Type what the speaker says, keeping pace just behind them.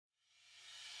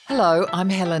Hello, I'm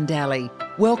Helen Dally.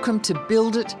 Welcome to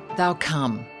Build It, They'll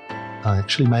Come. I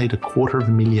actually made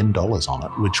 $250,000 on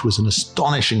it, which was an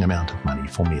astonishing amount of money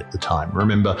for me at the time.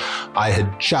 Remember, I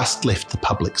had just left the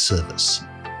public service.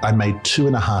 I made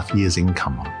 2.5 years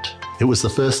income on it. It was the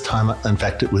first time, in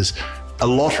fact, it was a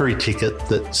lottery ticket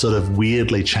that sort of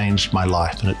weirdly changed my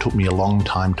life, and it took me a long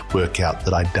time to work out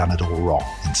that I'd done it all wrong,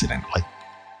 incidentally.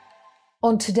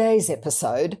 On today's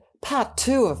episode, part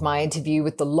 2 of my interview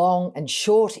with the long and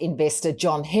short investor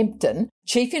John Hempton,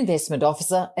 Chief Investment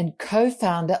Officer and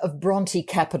co-founder of Bronte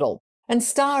Capital, and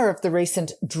star of the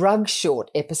recent Drug Short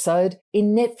episode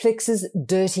in Netflix's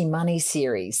Dirty Money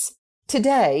series.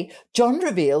 Today, John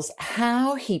reveals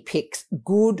how he picks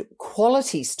good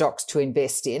quality stocks to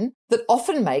invest in that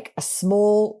often make a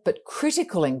small but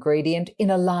critical ingredient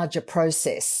in a larger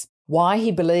process. Why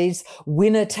he believes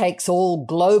winner-takes-all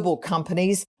global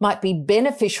companies might be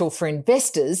beneficial for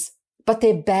investors, but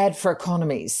they're bad for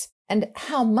economies, and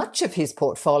how much of his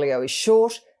portfolio is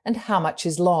short and how much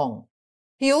is long.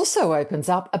 He also opens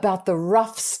up about the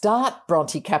rough start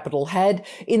Bronte Capital had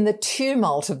in the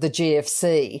tumult of the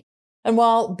GFC. And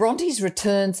while Bronte's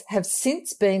returns have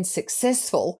since been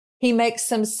successful, he makes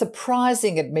some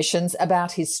surprising admissions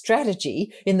about his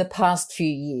strategy in the past few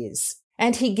years.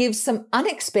 And he gives some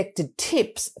unexpected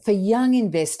tips for young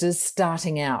investors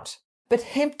starting out. But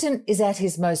Hempton is at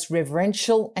his most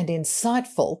reverential and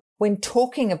insightful when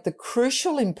talking of the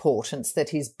crucial importance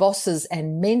that his bosses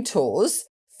and mentors,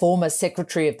 former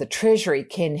Secretary of the Treasury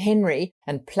Ken Henry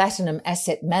and Platinum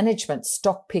Asset Management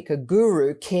stock picker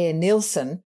guru Kerr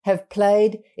Nielsen, have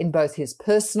played in both his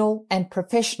personal and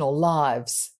professional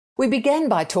lives. We began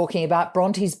by talking about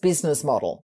Bronte's business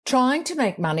model, trying to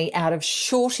make money out of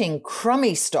shorting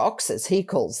crummy stocks, as he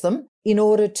calls them, in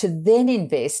order to then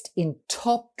invest in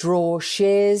top-drawer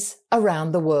shares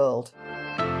around the world.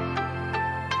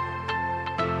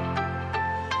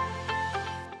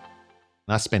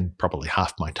 I spend probably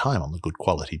half my time on the good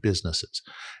quality businesses.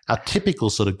 Our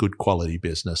typical sort of good quality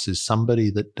business is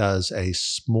somebody that does a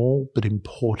small but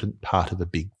important part of a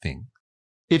big thing.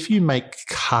 If you make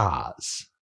cars,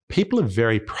 people are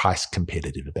very price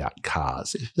competitive about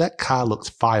cars. If that car looks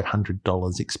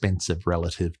 $500 expensive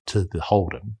relative to the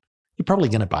Holden, you're probably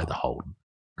going to buy the Holden,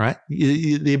 right?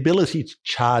 The ability to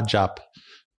charge up,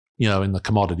 in the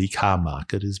commodity car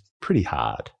market is pretty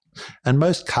hard. And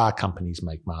most car companies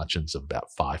make margins of about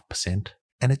 5%,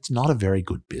 and it's not a very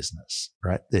good business,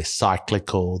 right? They're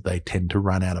cyclical. They tend to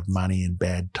run out of money in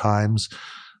bad times.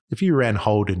 If you ran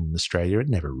Holden in Australia, it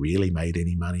never really made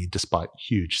any money despite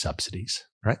huge subsidies,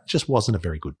 right? It just wasn't a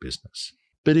very good business.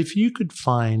 But if you could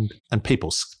find, and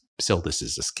people sell this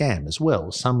as a scam as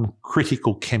well, some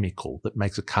critical chemical that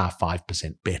makes a car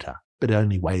 5% better, but it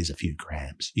only weighs a few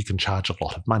grams, you can charge a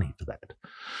lot of money for that.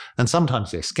 And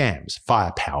sometimes they're scams.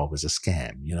 Firepower was a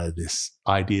scam. This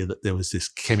idea that there was this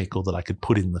chemical that I could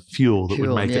put in the fuel that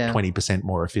would make it 20%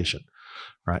 more efficient,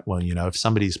 right? Well, if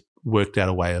somebody's worked out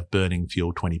a way of burning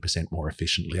fuel 20% more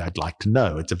efficiently, I'd like to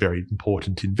know. It's a very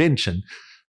important invention,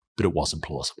 but it wasn't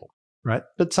plausible, right?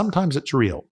 But sometimes it's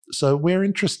real. So we're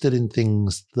interested in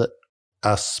things that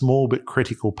are small but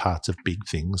critical parts of big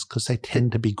things because they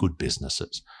tend to be good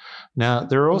businesses. Now,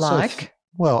 there are also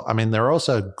there are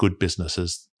also good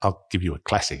businesses. I'll give you a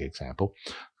classic example.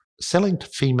 Selling to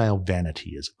female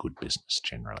vanity is a good business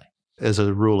generally. As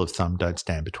a rule of thumb, don't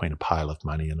stand between a pile of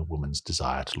money and a woman's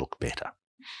desire to look better.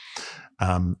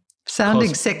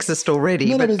 Sounding sexist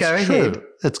already, but go ahead.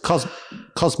 It's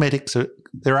cosmetics.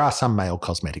 There are some male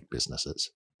cosmetic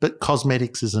businesses, but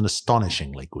cosmetics is an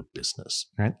astonishingly good business,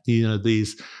 right?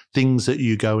 These things that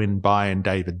you go and buy in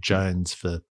David Jones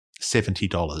for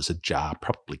 $70 a jar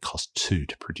probably cost $2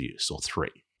 to produce or $3.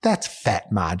 That's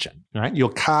fat margin, right? Your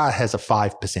car has a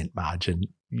 5% margin.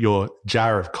 Your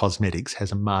jar of cosmetics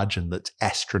has a margin that's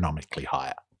astronomically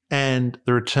higher. And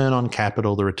the return on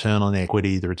capital, the return on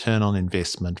equity, the return on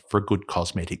investment for a good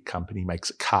cosmetic company makes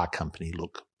a car company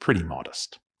look pretty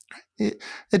modest. It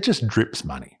just drips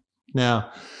money.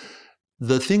 Now,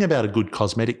 the thing about a good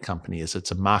cosmetic company is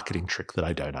it's a marketing trick that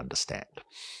I don't understand.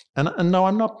 And no,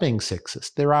 I'm not being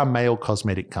sexist. There are male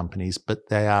cosmetic companies, but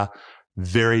they are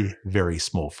very, very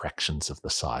small fractions of the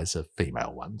size of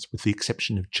female ones, with the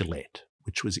exception of Gillette,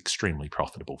 which was extremely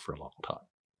profitable for a long time.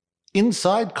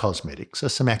 Inside cosmetics are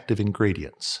some active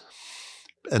ingredients,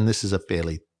 and this is a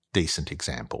fairly decent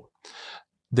example.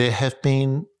 There have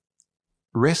been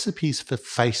recipes for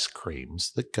face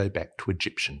creams that go back to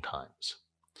Egyptian times.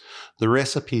 The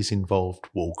recipes involved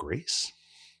wool grease,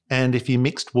 and if you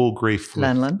mixed wool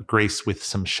grease with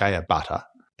some shea butter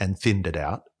and thinned it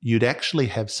out, you'd actually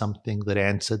have something that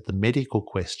answered the medical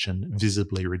question,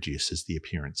 visibly reduces the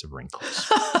appearance of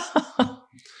wrinkles.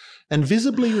 And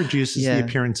visibly reduces the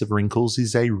appearance of wrinkles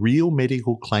is a real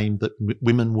medical claim that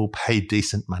women will pay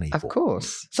decent money for. Of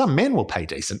course. Some men will pay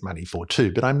decent money for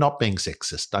too, but I'm not being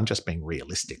sexist. I'm just being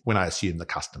realistic when I assume the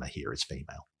customer here is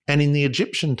female. And in the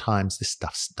Egyptian times, this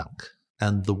stuff stunk.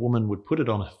 And the woman would put it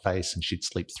on her face and she'd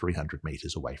sleep 300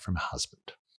 meters away from her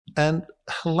husband. And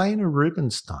Helena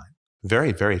Rubinstein,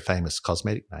 very, very famous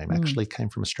cosmetic name, actually came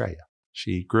from Australia.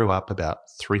 She grew up about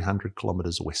 300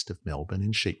 kilometres west of Melbourne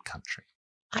in sheep country.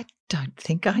 I don't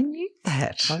think I knew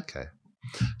that. Okay.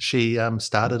 She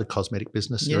started a cosmetic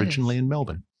business originally in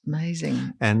Melbourne.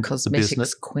 Amazing. And cosmetics the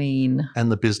business, queen.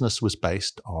 And the business was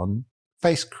based on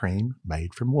face cream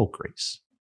made from wool grease,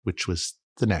 which was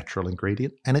the natural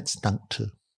ingredient, and it stunk too.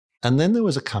 And then there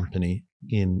was a company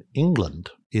in England,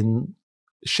 in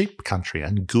sheep country,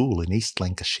 and Goole in East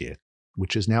Lancashire,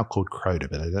 which is now called Croda,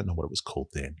 but I don't know what it was called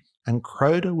then. And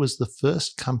Croda was the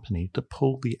first company to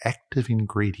pull the active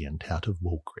ingredient out of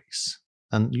wool grease.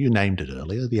 And you named it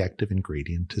earlier, the active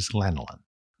ingredient is lanolin.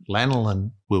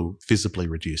 Lanolin will visibly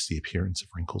reduce the appearance of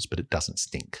wrinkles, but it doesn't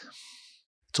stink.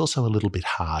 It's also a little bit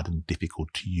hard and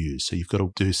difficult to use, so you've got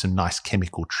to do some nice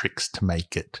chemical tricks to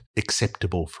make it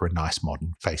acceptable for a nice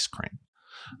modern face cream.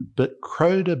 But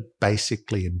Croda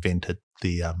basically invented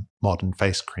the modern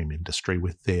face cream industry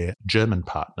with their German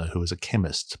partner, who was a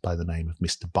chemist by the name of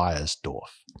Mr. Beiersdorf,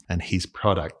 and his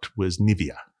product was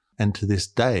Nivea. And to this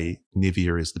day,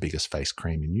 Nivea is the biggest face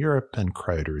cream in Europe, and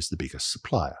Croda is the biggest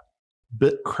supplier.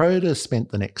 But Croda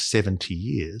spent the next 70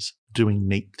 years doing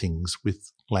neat things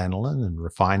with lanolin and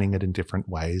refining it in different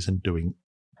ways and doing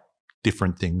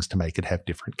different things to make it have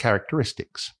different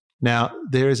characteristics. Now,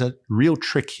 there is a real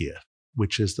trick here,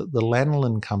 which is that the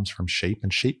lanolin comes from sheep,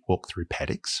 and sheep walk through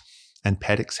paddocks, and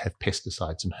paddocks have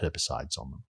pesticides and herbicides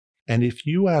on them. And if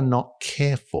you are not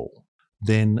careful,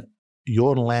 then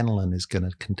your lanolin is going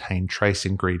to contain trace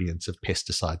ingredients of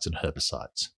pesticides and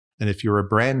herbicides. And if you're a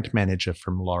brand manager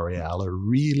from L'Oreal, a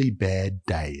really bad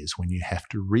day is when you have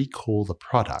to recall the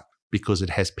product because it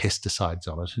has pesticides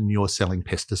on it and you're selling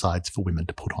pesticides for women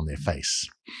to put on their face.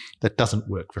 That doesn't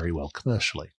work very well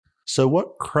commercially. So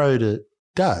what Croda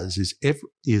does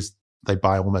is they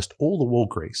buy almost all the wool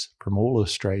grease from all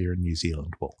Australia and New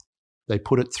Zealand wool. They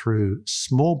put it through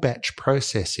small batch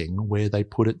processing where they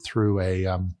put it through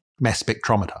a mass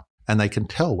spectrometer, and they can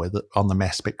tell whether on the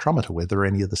mass spectrometer whether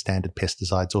any of the standard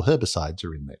pesticides or herbicides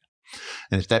are in there.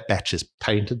 And if that batch is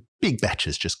tainted, big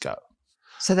batches just go.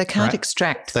 So they can't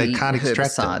extract the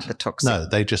herbicide, the toxin? No,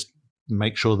 they just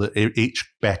make sure that each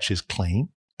batch is clean,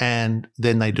 and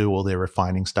then they do all their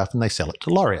refining stuff and they sell it to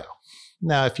L'Oreal.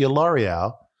 Now, if you're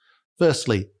L'Oreal,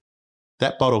 firstly,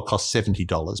 that bottle costs $70,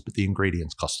 but the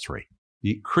ingredients cost $3.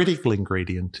 The critical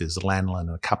ingredient is lanolin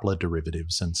and a couple of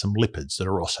derivatives and some lipids that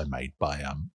are also made by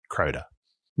Croda.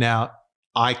 Now,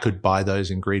 I could buy those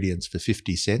ingredients for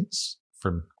 50 cents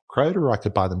from Croda, or I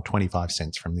could buy them 25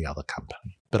 cents from the other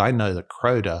company. But I know that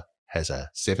Croda has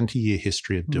a 70-year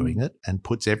history of doing it and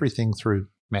puts everything through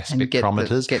mass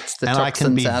spectrometers. Gets the and I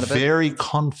can be out of very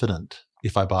confident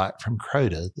if I buy it from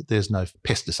Croda that there's no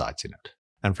pesticides in it.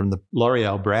 And from the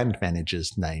L'Oreal brand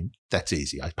manager's name, that's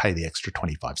easy. I pay the extra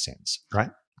 25 cents, right?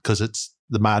 Because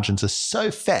the margins are so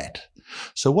fat.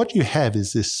 So what you have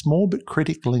is this small but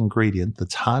critical ingredient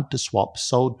that's hard to swap,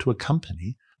 sold to a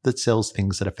company that sells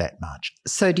things at a fat margin.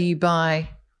 So do you buy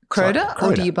Croda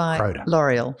or do you buy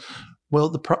L'Oreal?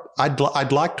 Well,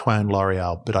 I'd like to own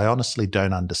L'Oreal, but I honestly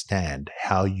don't understand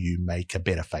how you make a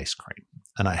better face cream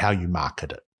and how you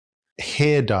market it.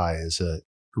 Hair dye is a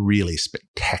really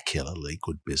spectacularly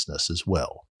good business as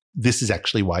well. This is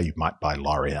actually why you might buy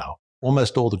L'Oreal.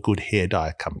 Almost all the good hair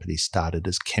dye companies started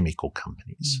as chemical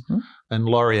companies. Mm-hmm. And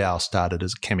L'Oreal started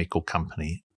as a chemical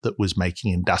company that was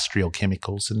making industrial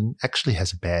chemicals and actually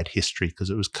has a bad history because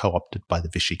it was co-opted by the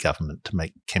Vichy government to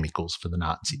make chemicals for the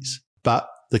Nazis. But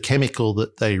the chemical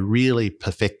that they really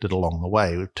perfected along the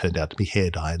way turned out to be hair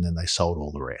dye, and then they sold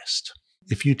all the rest.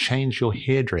 If you change your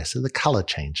hairdresser, the color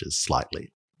changes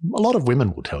slightly. A lot of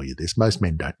women will tell you this. Most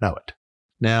men don't know it.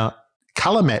 Now,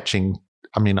 color matching,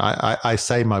 I mean, I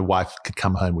say my wife could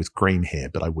come home with green hair,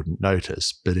 but I wouldn't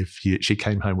notice. But if she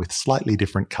came home with slightly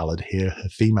different colored hair, her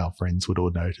female friends would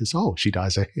all notice, oh, she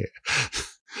dyes her hair.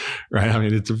 Right? I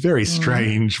mean, it's a very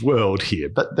strange world here.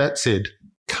 But that said,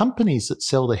 companies that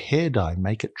sell the hair dye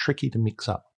make it tricky to mix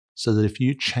up so that if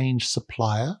you change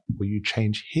supplier or you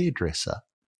change hairdresser,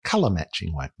 color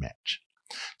matching won't match.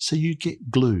 So you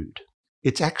get glued.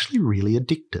 It's actually really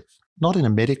addictive, not in a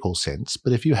medical sense,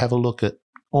 but if you have a look at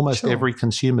Almost Sure. every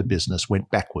consumer business went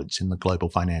backwards in the global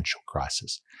financial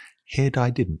crisis. Hair dye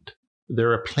didn't.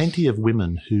 There are plenty of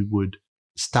women who would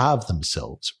starve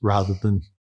themselves rather than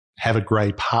have a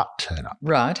grey part turn up.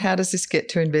 Right. How does this get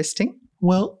to investing?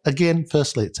 Well, again,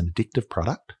 firstly, it's an addictive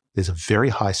product. There's a very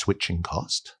high switching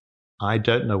cost. I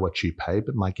don't know what you pay,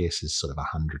 but my guess is sort of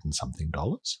 $100 and something,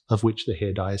 of which the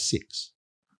hair dye is $6.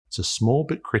 It's a small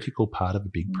but critical part of a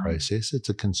big process. It's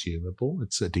a consumable.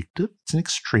 It's addictive. It's an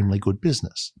extremely good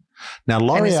business. Now,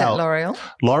 And is that L'Oreal?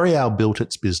 L'Oreal built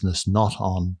its business not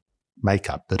on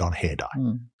makeup, but on hair dye.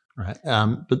 Right.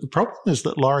 But the problem is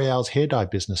that L'Oreal's hair dye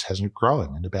business hasn't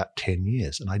grown in about 10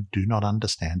 years, and I do not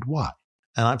understand why.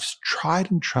 And I've tried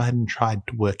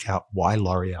to work out why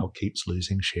L'Oreal keeps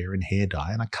losing share in hair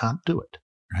dye, and I can't do it.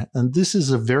 Right? And this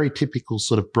is a very typical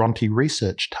sort of Bronte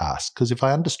research task, because if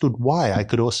I understood why, I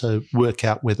could also work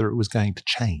out whether it was going to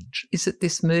change. Is it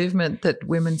this movement that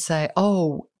women say,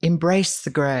 oh, embrace the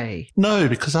grey? No,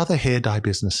 because other hair dye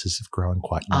businesses have grown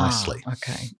quite nicely.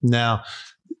 Okay. Now,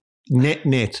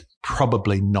 net,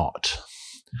 probably not.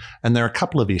 And there are a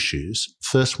couple of issues.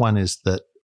 First one is that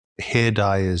hair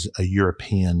dye is a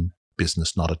European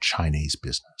business, not a Chinese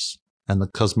business. And the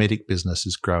cosmetic business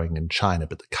is growing in China,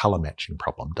 but the colour matching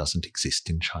problem doesn't exist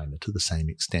in China to the same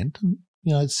extent.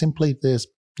 And, simply there's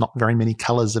not very many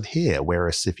colours of hair,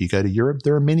 whereas if you go to Europe,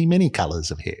 there are many, many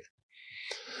colours of hair.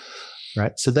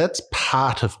 Right? So that's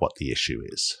part of what the issue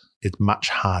is. It's much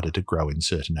harder to grow in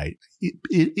certain areas.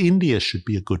 India should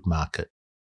be a good market,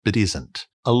 but isn't.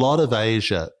 A lot of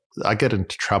Asia, I get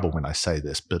into trouble when I say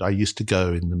this, but I used to go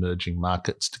in emerging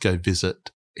markets to go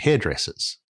visit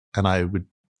hairdressers, and I would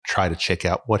try to check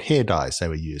out what hair dyes they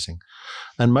were using.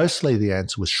 And mostly the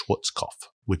answer was Schwarzkopf,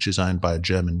 which is owned by a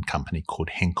German company called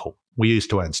Henkel. We used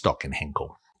to own stock in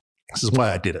Henkel. This is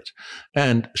why I did it.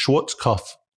 And Schwarzkopf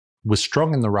was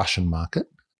strong in the Russian market,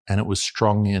 and it was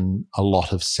strong in a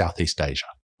lot of Southeast Asia.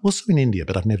 Also in India,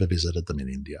 but I've never visited them in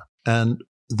India. And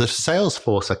the sales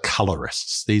force are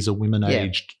colorists. These are women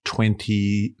aged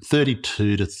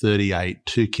 32 to 38,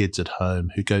 2 kids at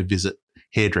home who go visit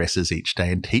hairdressers each day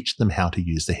and teach them how to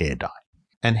use the hair dye.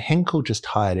 And Henkel just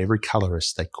hired every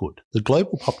colorist they could. The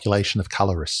global population of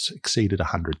colorists exceeded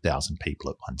 100,000 people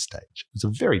at one stage. It was a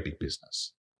very big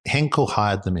business. Henkel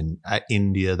hired them in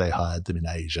India. They hired them in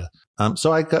Asia.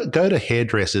 So I go to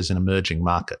hairdressers in emerging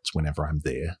markets whenever I'm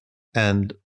there,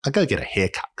 and I go get a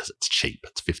haircut because it's cheap.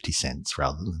 It's 50 cents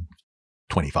rather than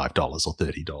 $25 or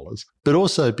 $30. But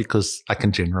also because I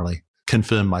can generally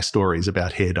confirm my stories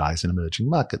about hair dyes in emerging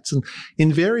markets. And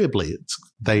invariably,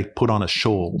 they put on a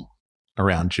shawl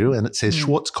around you and it says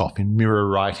Schwarzkopf in mirror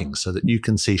writing so that you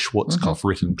can see Schwarzkopf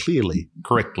written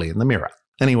correctly in the mirror.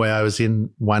 Anyway, I was in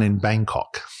one in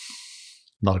Bangkok.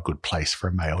 Not a good place for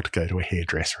a male to go to a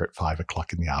hairdresser at 5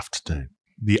 o'clock in the afternoon.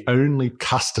 The only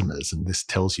customers, and this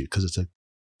tells you because it's a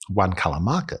one-colour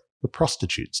market, the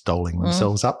prostitutes doling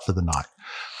themselves up for the night.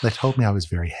 They told me I was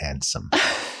very handsome.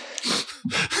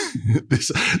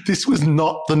 This was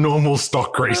not the normal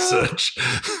stock research.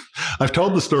 I've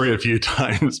told the story a few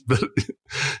times, but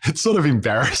it's sort of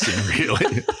embarrassing,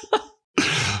 really.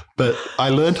 But I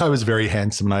learned I was very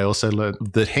handsome, and I also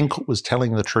learned that Henkel was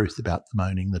telling the truth about them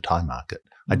owning the Thai market.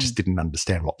 I just didn't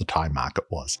understand what the Thai market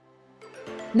was.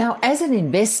 Now, as an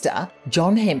investor,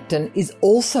 John Hempton is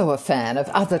also a fan of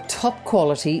other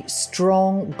top-quality,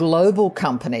 strong global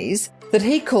companies that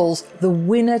he calls the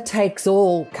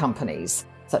winner-takes-all companies,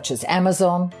 such as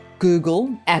Amazon,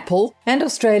 Google, Apple, and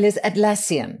Australia's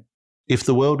Atlassian. If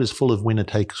the world is full of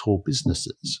winner-takes-all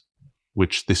businesses,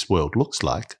 which this world looks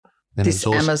like, then This it's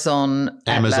also Amazon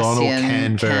or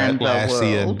Canva,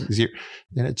 Atlassian, world.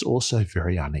 then it's also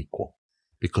very unequal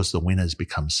because the winners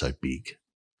become so big.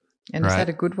 And is that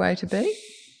a good way to be?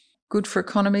 Good for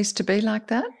economies to be like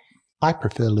that? I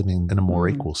prefer living in a more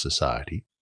equal society.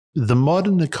 The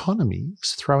modern economy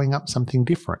is throwing up something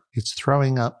different. It's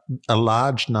throwing up a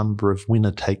large number of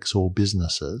winner-takes-all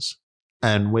businesses,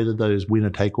 and whether those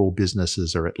winner-take-all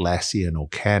businesses are Atlassian or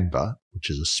Canva, which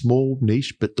is a small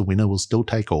niche, but the winner will still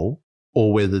take all,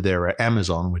 or whether they're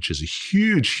Amazon, which is a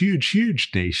huge, huge, huge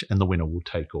niche, and the winner will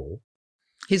take all.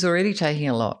 He's already taking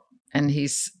a lot, and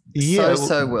he's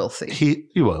so wealthy.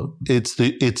 It's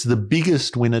the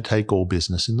biggest winner-take-all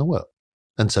business in the world.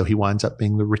 And so he winds up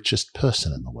being the richest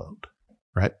person in the world,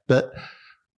 right? But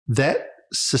that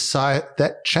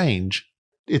change,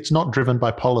 it's not driven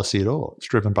by policy at all. It's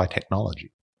driven by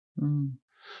technology.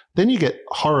 Then you get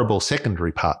horrible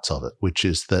secondary parts of it, which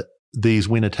is that these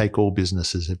winner-take-all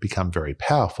businesses have become very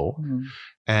powerful,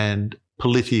 and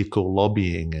political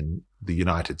lobbying in the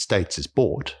United States is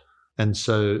bought. And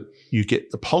so you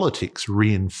get the politics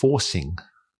reinforcing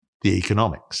the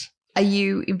economics. Are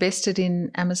you invested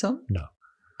in Amazon? No.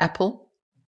 Apple?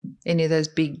 Any of those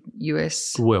big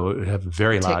US? Well, we have a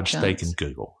very large stake in giants?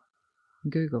 Google.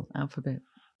 Google, Alphabet.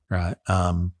 Right.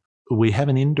 We have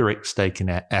an indirect stake in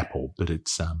Apple, but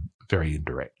it's very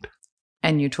indirect.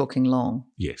 And you're talking long.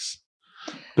 Yes.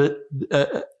 But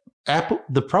Apple,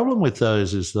 the problem with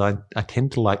those is that I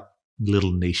tend to like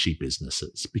little niche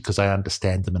businesses because I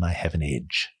understand them and I have an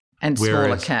edge. And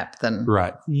smaller cap than,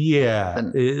 right. Yeah.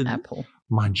 Than Apple.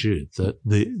 Mind you,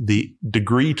 the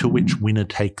degree to which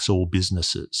winner-takes-all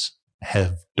businesses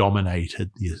have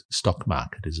dominated the stock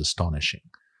market is astonishing,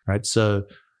 right? So,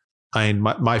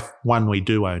 my one we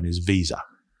do own is Visa,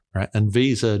 right? And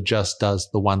Visa just does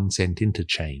the 1 cent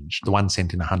interchange, the 1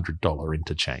 cent in $100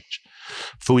 interchange,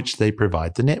 for which they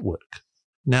provide the network.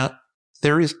 Now,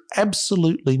 there is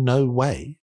absolutely no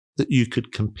way that you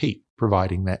could compete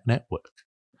providing that network.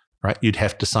 Right, you'd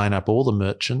have to sign up all the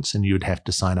merchants and you'd have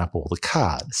to sign up all the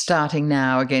cards. Starting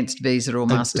now against Visa or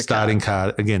MasterCard. Starting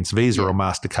against Visa or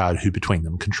MasterCard, who between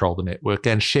them control the network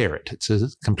and share it. It's a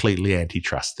completely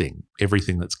antitrust thing.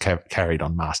 Everything that's carried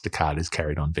on MasterCard is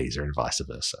carried on Visa and vice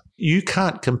versa. You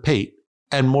can't compete.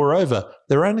 And moreover,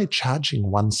 they're only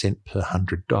charging 1 cent per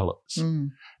 $100.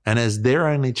 And as they're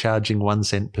only charging 1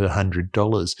 cent per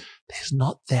 $100, there's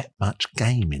not that much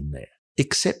game in there,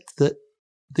 except that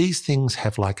these things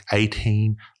have like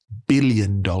 $18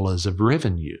 billion of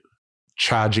revenue,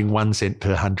 charging 1 cent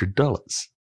per $100,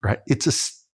 right? It's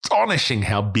astonishing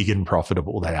how big and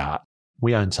profitable they are.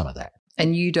 We own some of that.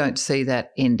 And you don't see that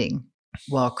ending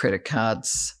while credit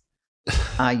cards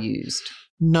are used?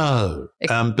 No.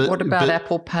 But what about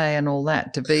Apple Pay and all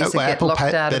that? Do Visa get locked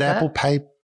out of that? Apple Pay,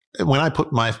 when I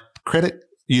put my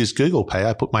use Google Pay,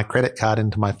 I put my credit card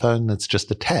into my phone, it's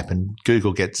just a tap and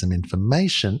Google gets some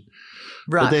information.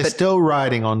 Right, but they're still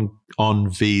riding on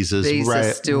Visa's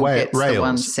still gets rails. The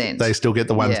 1 cent. They still get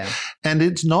the 1 cent. And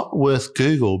it's not worth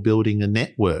Google building a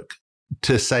network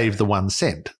to save the 1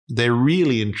 cent. They're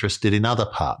really interested in other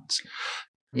parts.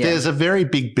 Yeah. There's a very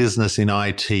big business in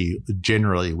IT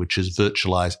generally, which is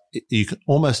virtualized. You can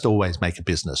almost always make a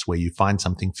business where you find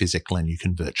something physical and you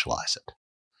can virtualize it.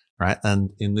 Right.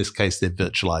 And in this case, they've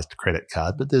virtualized a credit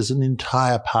card, but there's an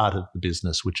entire part of the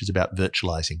business which is about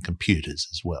virtualizing computers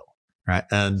as well. Right.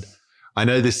 And I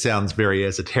know this sounds very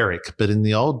esoteric, but in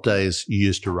the old days, you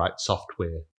used to write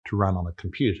software to run on a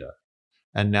computer.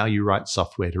 And now you write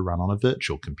software to run on a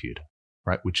virtual computer,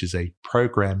 right? Which is a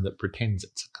program that pretends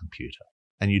it's a computer.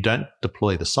 And you don't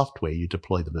deploy the software, you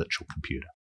deploy the virtual computer.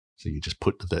 So you just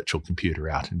put the virtual computer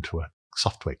out into a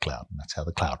software cloud, and that's how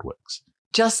the cloud works.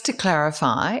 Just to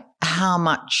clarify, how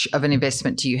much of an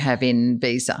investment do you have in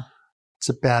Visa? It's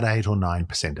about 8 or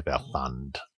 9% of our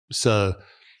fund. So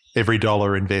every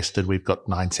dollar invested, we've got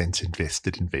 9 cents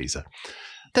invested in Visa.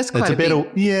 That's quite a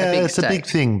big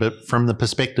thing. But from the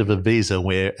perspective of Visa,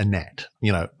 we're a NAT.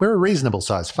 We're a reasonable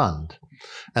sized fund.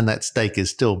 And that stake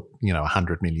is still,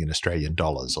 100 million Australian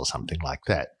dollars or something like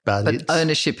that. But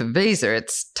ownership of Visa,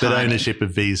 it's tiny. But ownership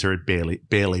of Visa, it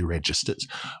barely registers.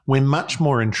 We're much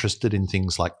more interested in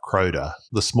things like Croda,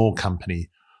 the small company,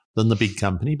 than the big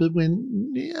company. But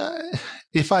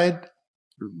if I had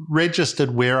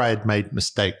registered where I had made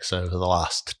mistakes over the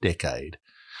last decade,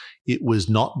 it was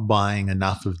not buying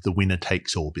enough of the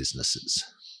winner-takes-all businesses,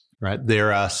 right?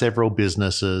 There are several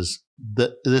businesses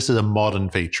that this is a modern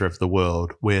feature of the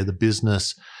world where the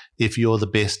business, if you're the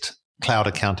best cloud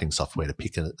accounting software, to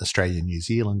pick an Australia, New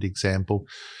Zealand example,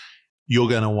 you're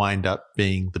going to wind up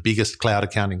being the biggest cloud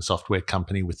accounting software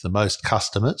company with the most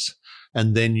customers,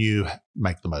 and then you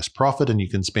make the most profit and you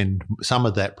can spend some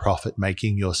of that profit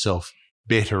making yourself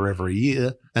better every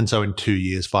year. And so in 2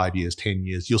 years, 5 years, 10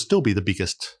 years, you'll still be the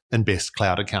biggest and best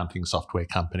cloud accounting software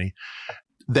company.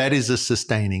 That is a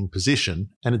sustaining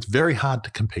position, and it's very hard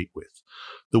to compete with.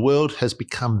 The world has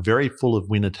become very full of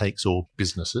winner-takes-all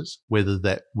businesses, whether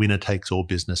that winner-takes-all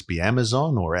business be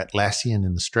Amazon or Atlassian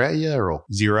in Australia or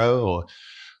Xero or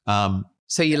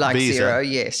So you like Visa. Xero,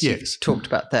 yes. You've talked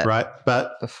about that right?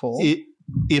 But before.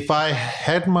 If I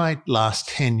had my last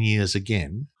 10 years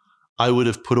again, I would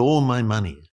have put all my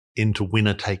money into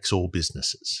winner-takes-all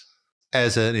businesses.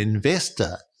 As an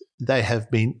investor, they have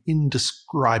been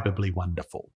indescribably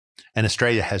wonderful, and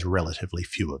Australia has relatively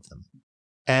few of them.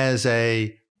 As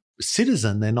a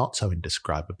citizen, they're not so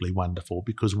indescribably wonderful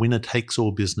because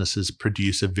winner-takes-all businesses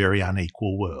produce a very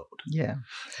unequal world. Yeah.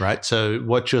 Right? So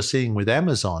what you're seeing with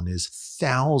Amazon is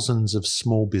thousands of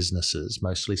small businesses,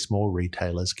 mostly small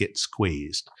retailers, get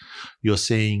squeezed. You're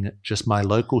seeing just my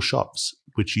local shops,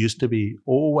 which used to be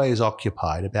always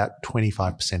occupied, about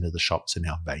 25% of the shops are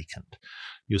now vacant.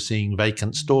 You're seeing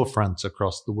vacant storefronts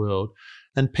across the world,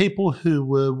 and people who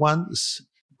were once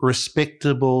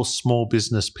respectable small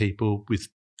business people with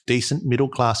decent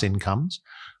middle-class incomes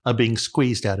are being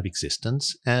squeezed out of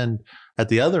existence. And at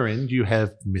the other end, you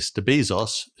have Mr.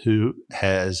 Bezos, who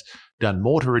has done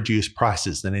more to reduce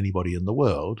prices than anybody in the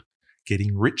world,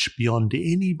 getting rich beyond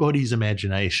anybody's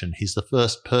imagination. He's the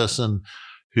first person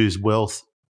whose wealth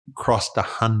crossed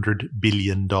 $100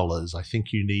 billion. I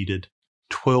think you needed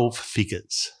 12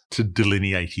 figures to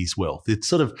delineate his wealth. It's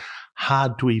sort of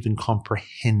hard to even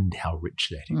comprehend how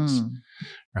rich that is,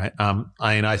 right?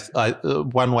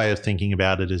 One way of thinking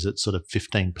about it is it's sort of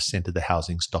 15% of the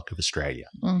housing stock of Australia.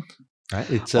 Right?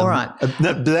 It's all right.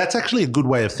 That's actually a good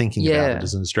way of thinking about it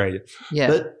as in Australia. Yeah.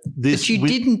 But you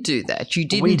didn't do that. You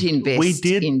didn't invest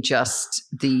in just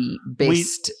the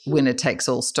best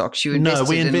winner-takes-all stocks. You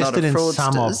invested in a lot of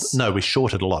fraudsters. We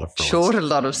shorted a lot of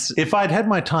fraudsters. If I'd had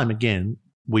my time again,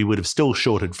 we would have still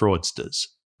shorted fraudsters,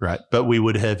 right? But we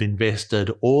would have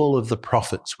invested all of the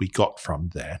profits we got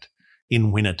from that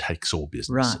in winner-takes-all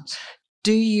businesses. Right.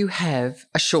 Do you have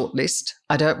a short list?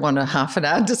 I don't want a half an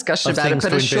hour discussion about it,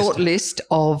 but a short list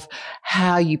of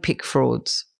how you pick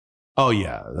frauds. Oh,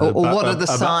 yeah. Or what are the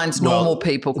signs normal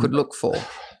people could look for?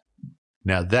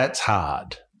 Now, that's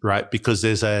hard, right? Because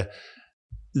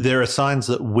there are signs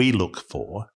that we look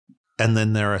for, and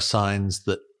then there are signs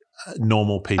that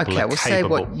normal people are capable. Say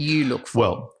what you look for.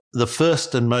 Well, the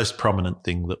first and most prominent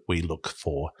thing that we look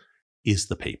for is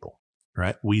the people.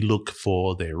 Right, we look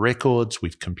for their records.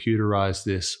 We've computerized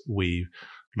this. We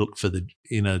look for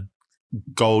in a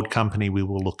gold company, we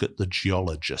will look at the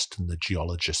geologist and the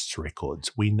geologist's records.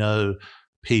 We know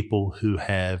people who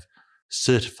have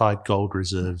certified gold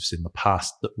reserves in the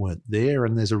past that weren't there,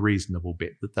 and there's a reasonable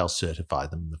bet that they'll certify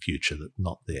them in the future that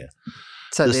not there.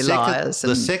 So they're liars.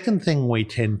 The second thing we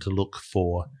tend to look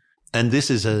for, and this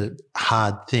is a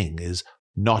hard thing, is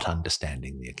not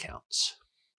understanding the accounts.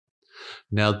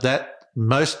 Now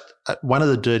one of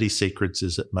the dirty secrets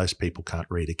is that most people can't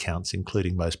read accounts,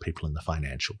 including most people in the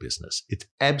financial business. It's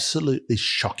absolutely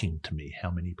shocking to me how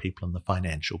many people in the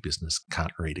financial business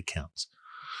can't read accounts.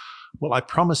 Well, I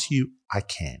promise you I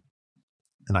can,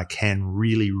 and I can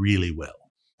really, really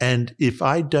well. And if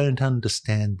I don't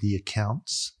understand the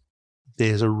accounts,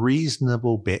 there's a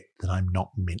reasonable bet that I'm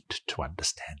not meant to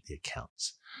understand the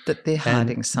accounts. That they're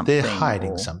hiding something. They're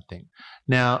hiding something.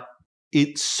 Now,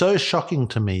 it's so shocking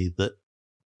to me that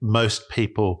most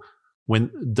people, when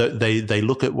they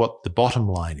look at what the bottom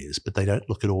line is, but they don't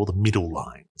look at all the middle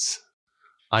lines.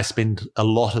 I spend a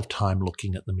lot of time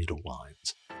looking at the middle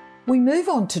lines. We move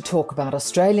on to talk about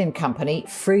Australian company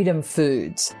Freedom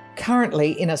Foods,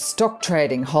 currently in a stock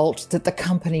trading halt that the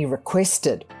company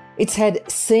requested. It's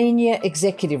had senior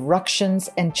executive ructions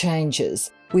and changes,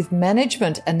 with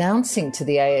management announcing to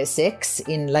the ASX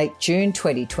in late June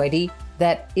 2020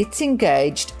 that it's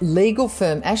engaged legal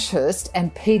firm Ashurst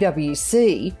and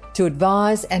PwC to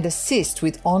advise and assist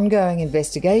with ongoing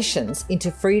investigations into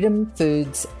Freedom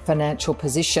Foods' financial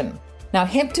position. Now,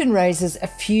 Hempton raises a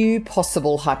few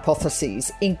possible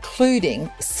hypotheses, including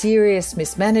serious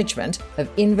mismanagement of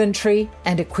inventory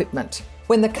and equipment.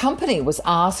 When the company was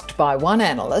asked by one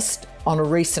analyst on a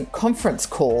recent conference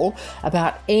call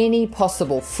about any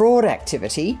possible fraud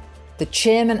activity, the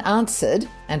chairman answered,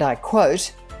 and I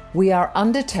quote, "We are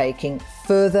undertaking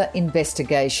further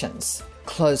investigations,"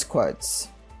 close quotes.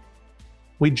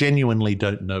 We genuinely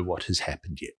don't know what has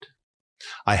happened yet.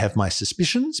 I have my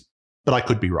suspicions, but I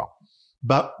could be wrong.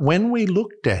 But when we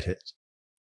looked at it,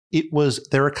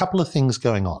 there are a couple of things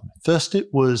going on. First,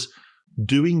 it was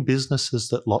doing businesses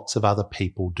that lots of other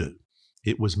people do.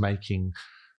 It was making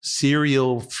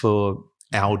cereal for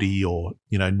Aldi or,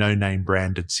 no-name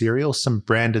branded cereals, some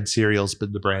branded cereals,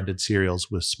 but the branded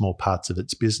cereals were small parts of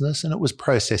its business. And it was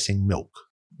processing milk,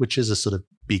 which is a sort of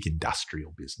big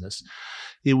industrial business.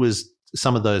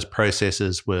 Some of those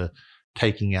processes were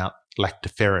taking out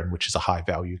lactoferrin, which is a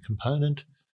high-value component,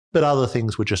 but other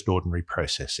things were just ordinary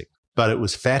processing. But it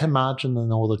was fatter margin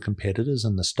than all the competitors,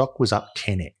 and the stock was up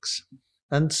 10x.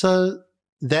 And so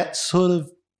that sort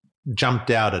of jumped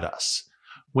out at us.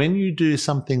 When you do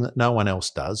something that no one else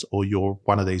does, or you're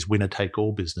one of these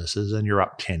winner-take-all businesses and you're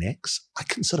up 10x, I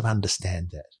can sort of understand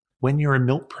that. When you're a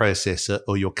milk processor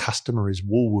or your customer is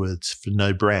Woolworths for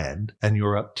no brand and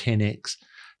you're up 10x,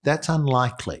 that's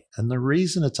unlikely. And the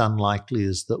reason it's unlikely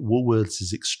is that Woolworths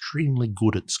is extremely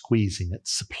good at squeezing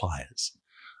its suppliers.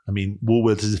 I mean,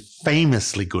 Woolworths is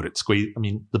famously good at squeeze. I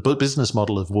mean, the business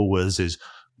model of Woolworths is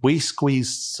we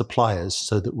squeeze suppliers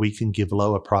so that we can give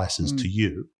lower prices to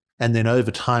you. And then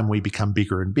over time, we become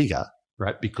bigger and bigger,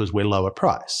 right? Because we're lower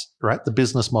price, right? The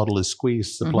business model is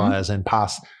squeeze suppliers and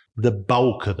pass the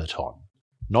bulk of it on.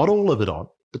 Not all of it on,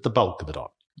 but the bulk of it on.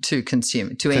 to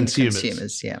end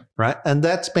consumers, yeah. Right? And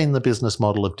that's been the business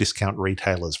model of discount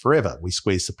retailers forever. We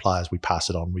squeeze suppliers, we pass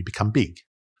it on, we become big.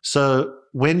 So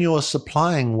when you're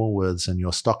supplying Woolworths and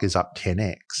your stock is up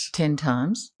 10x. 10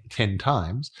 times,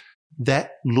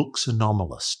 that looks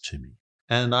anomalous to me.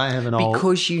 And I have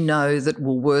because you know that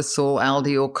Woolworths or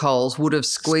Aldi or Coles would have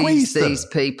squeezed these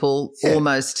people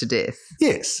almost to death.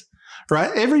 Yes.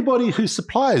 Right? Everybody who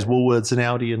supplies Woolworths and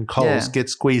Aldi and Coles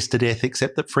gets squeezed to death,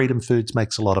 except that Freedom Foods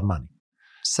makes a lot of money.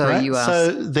 So right? you are.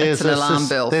 So there's an alarm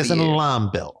bell. There's an alarm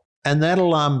bell, and that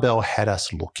alarm bell had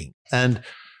us looking, and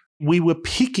we were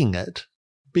picking it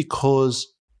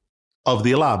because of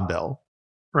the alarm bell,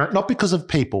 right? Not because of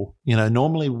people. You know,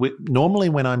 normally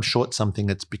when I'm short something,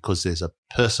 it's because there's a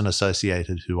person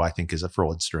associated who I think is a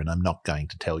fraudster, and I'm not going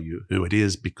to tell you who it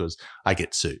is because I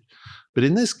get sued. But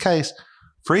in this case,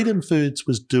 Freedom Foods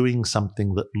was doing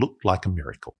something that looked like a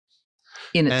miracle.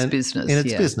 In its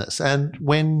business. And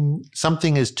when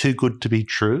something is too good to be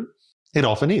true, it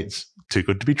often is too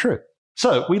good to be true.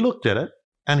 So we looked at it,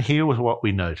 and here was what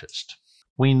we noticed.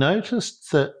 We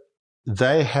noticed that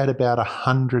they had about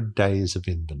 100 days of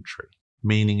inventory,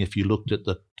 meaning if you looked at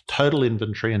the total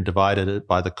inventory and divided it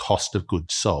by the cost of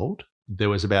goods sold, there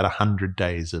was about 100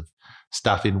 days of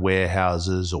stuff in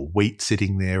warehouses or wheat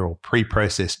sitting there or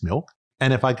pre-processed milk.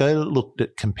 And if I looked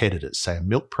at competitors, say a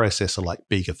milk processor like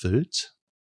Bega Foods,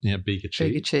 Bega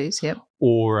Cheese, yep,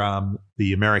 or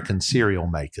the American cereal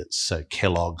makers, so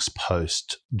Kellogg's,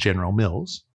 Post, General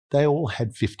Mills, they all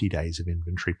had 50 days of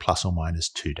inventory plus or minus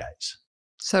 2 days.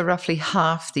 So roughly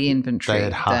half the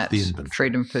inventory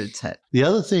Freedom Foods had. The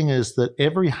other thing is that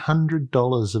every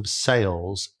 $100 of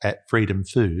sales at Freedom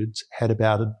Foods had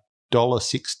about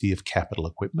 $1.60 of capital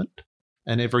equipment.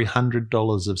 And every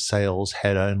 $100 of sales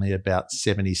had only about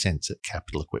 70 cents at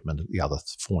capital equipment at the other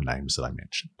 4 names that I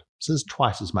mentioned. So there's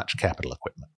twice as much capital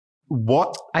equipment.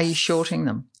 What are you shorting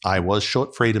them? I was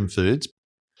short Freedom Foods.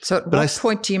 So at what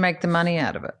point do you make the money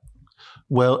out of it?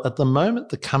 Well, at the moment,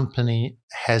 the company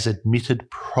has admitted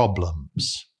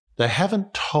problems. They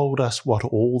haven't told us what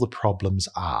all the problems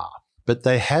are, but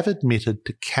they have admitted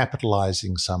to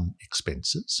capitalising some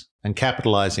expenses. And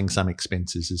capitalising some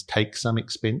expenses is take some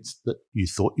expense that you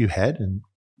thought you had and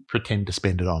pretend to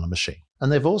spend it on a machine.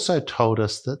 And they've also told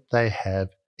us that they have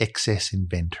excess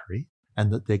inventory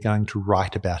and that they're going to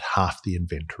write about half the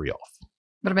inventory off.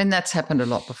 But I mean, that's happened a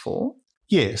lot before.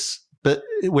 Yes, but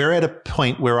we're at a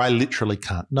point where I literally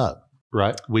can't know,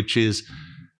 right? Which is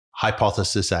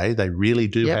hypothesis A, they really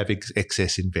do have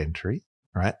excess inventory,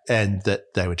 right? And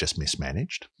that they were just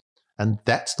mismanaged. And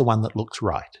that's the one that looks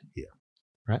right here.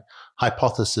 Right?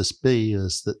 Hypothesis B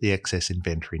is that the excess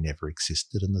inventory never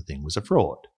existed and the thing was a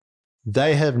fraud.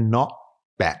 They have not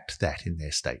backed that in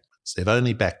their statements. They've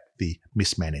only backed the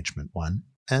mismanagement one.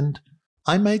 And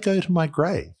I may go to my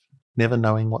grave never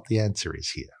knowing what the answer is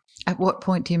here. At what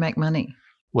point do you make money?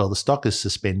 Well, the stock is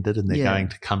suspended and they're going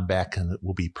to come back and it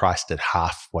will be priced at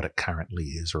half what it currently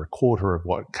is or a quarter of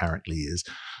what it currently is.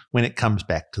 When it comes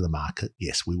back to the market,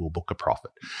 yes, we will book a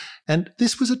profit. And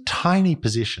this was a tiny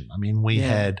position. I mean, we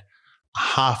had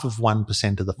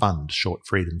 0.5% of the fund short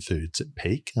Freedom Foods at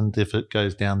peak. And if it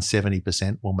goes down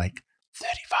 70%, we'll make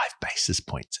 35 basis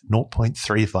points,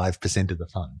 0.35% of the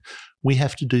fund. We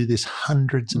have to do this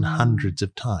hundreds and hundreds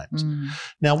of times.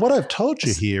 Now, what I've told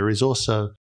you here is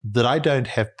also that I don't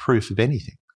have proof of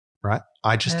anything, right?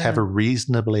 I just have a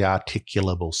reasonably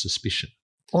articulable suspicion.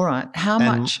 All right. How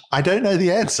much? I don't know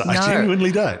the answer. No. I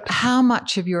genuinely don't. How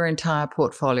much of your entire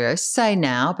portfolio, say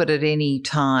now, but at any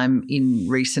time in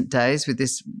recent days with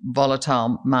this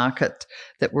volatile market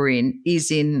that we're in, is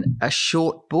in a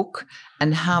short book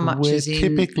and how much is in long?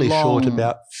 We're typically short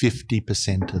about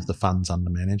 50% of the funds under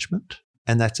management,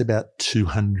 and that's about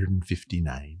 250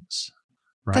 names.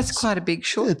 Right? That's quite a big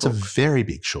short book. It's a very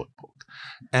big short book.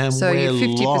 And so you're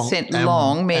 50%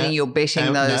 long, meaning you're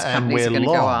betting those companies are going to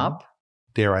go up.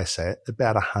 Dare I say it,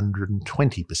 about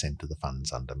 120% of the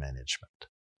funds under management.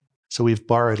 So we've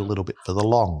borrowed a little bit for the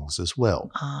longs as well.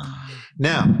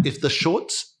 Now, if the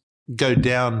shorts go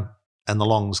down and the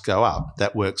longs go up,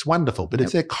 that works wonderful. But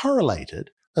if they're correlated,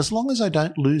 as long as I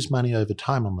don't lose money over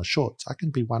time on the shorts, I can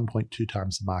be 1.2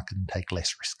 times the market and take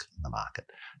less risk than the market.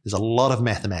 There's a lot of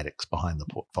mathematics behind the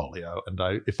portfolio. And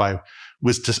if I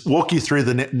was to walk you through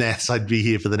the net maths, I'd be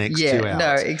here for the next 2 hours. Yeah,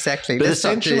 no, exactly. But let's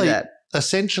not do that.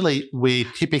 Essentially, we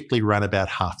typically run about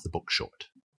half the book short.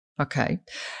 Okay.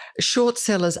 Short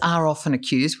sellers are often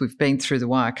accused, we've been through the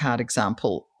Wirecard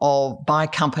example, by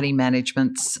company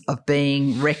managements of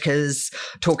being wreckers,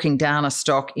 talking down a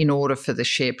stock in order for the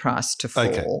share price to fall.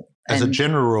 Okay. As a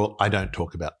general rule, I don't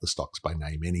talk about the stocks by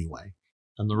name anyway.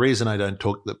 And the reason I don't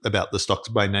talk about the stocks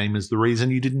by name is the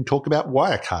reason you didn't talk about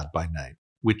Wirecard by name,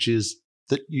 which is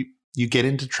that you get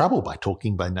into trouble by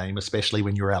talking by name, especially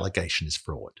when your allegation is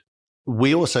fraud.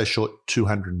 We also short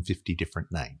 250 different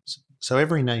names. So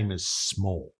every name is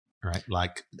small, right?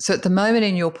 So at the moment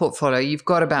in your portfolio, you've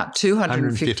got about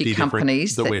 250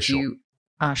 companies that you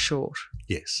are short.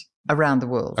 Yes. Around the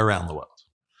world. Around the world.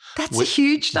 That's a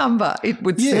huge number, it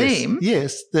would seem.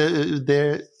 Yes,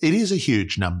 it is a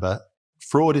huge number.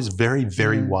 Fraud is very,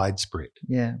 very widespread.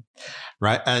 Yeah.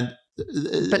 Right? And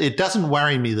it doesn't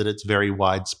worry me that it's very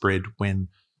widespread when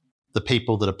the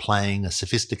people that are playing are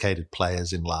sophisticated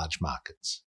players in large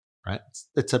markets, right?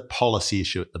 It's a policy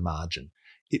issue at the margin.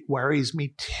 It worries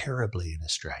me terribly in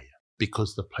Australia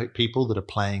because the people that are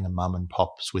playing are mum and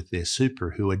pops with their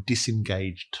super who are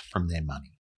disengaged from their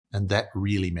money. And that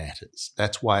really matters.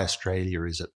 That's why Australia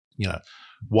is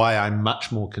why I'm much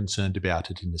more concerned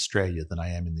about it in Australia than I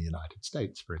am in the United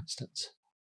States, for instance,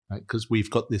 right? Because we've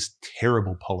got this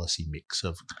terrible policy mix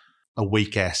of a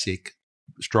weak ASIC,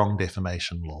 strong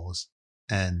defamation laws,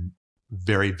 and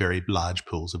very, very large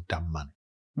pools of dumb money.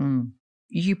 Mm.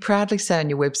 You proudly say on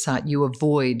your website you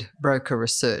avoid broker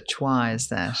research. Why is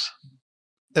that?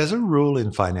 As a rule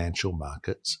in financial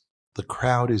markets, the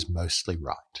crowd is mostly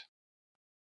right.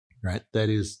 Right? That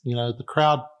is, the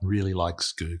crowd really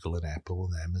likes Google and Apple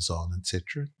and Amazon,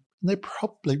 etc. And they're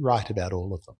probably right about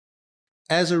all of them.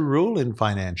 As a rule in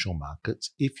financial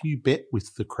markets, if you bet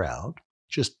with the crowd,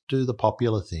 just do the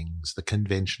popular things, the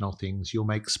conventional things, you'll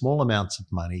make small amounts of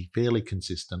money fairly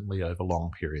consistently over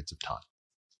long periods of time.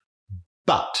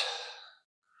 But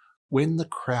when the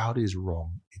crowd is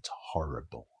wrong, it's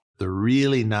horrible. The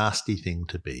really nasty thing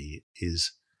to be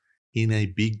is in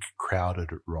a big crowded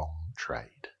wrong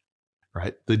trade.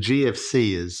 Right? The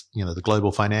GFC is, the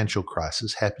global financial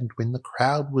crisis happened when the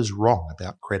crowd was wrong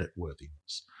about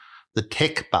creditworthiness. The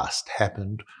tech bust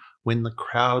happened when the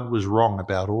crowd was wrong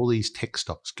about all these tech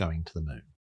stocks going to the moon.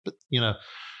 But,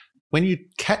 when you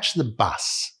catch the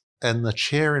bus and the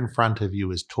chair in front of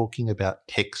you is talking about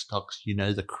tech stocks,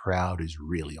 the crowd is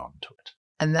really onto it.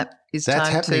 And that's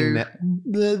time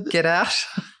to get out?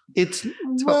 It's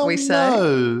what we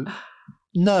say.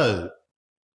 No.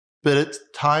 But it's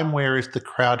time where if the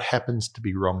crowd happens to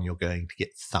be wrong, you're going to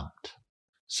get thumped.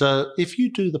 So if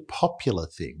you do the popular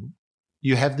thing,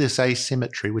 you have this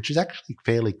asymmetry, which is actually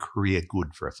fairly career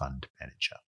good for a fund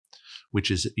manager, which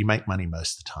is you make money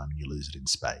most of the time and you lose it in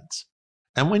spades.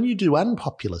 And when you do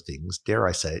unpopular things, dare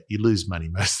I say it, you lose money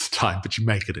most of the time, but you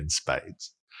make it in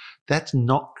spades. That's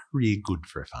not career good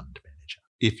for a fund manager.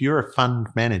 If you're a fund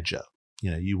manager,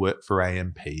 you work for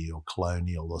AMP or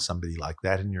Colonial or somebody like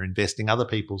that, and you're investing other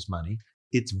people's money,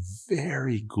 it's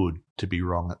very good to be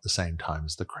wrong at the same time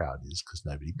as the crowd is because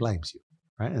nobody blames you,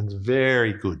 right? And it's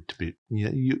very good to be,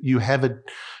 you have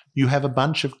a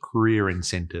bunch of career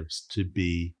incentives to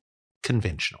be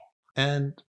conventional.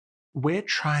 And we're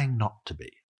trying not to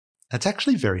be. It's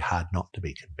actually very hard not to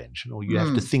be conventional. You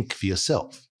have to think for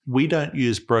yourself. We don't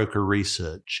use broker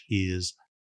research as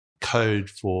code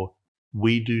for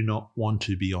we do not want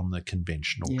to be on the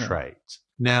conventional trades.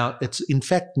 Now, it's in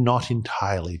fact not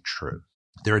entirely true.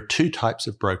 There are two types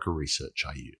of broker research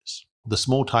I use, the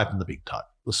small type and the big type.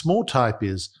 The small type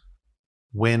is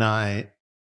when I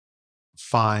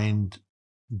find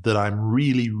that I'm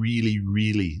really, really,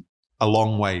 really a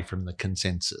long way from the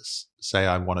consensus. Say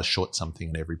I want to short something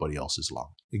and everybody else is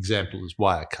long. Example is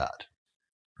Wirecard,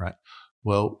 right?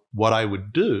 Well, what I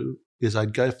would do is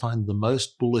I'd go find the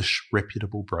most bullish,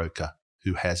 reputable broker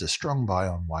who has a strong buy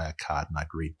on Wirecard, and I'd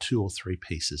read 2 or 3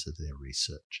 pieces of their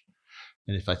research.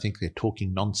 And if I think they're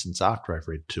talking nonsense after I've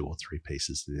read 2 or 3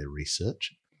 pieces of their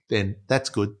research, then that's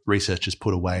good. Research is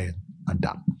put away and I'm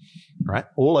done, right?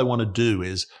 All I want to do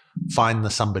is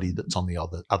find somebody that's on the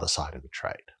other side of the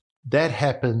trade. That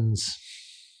happens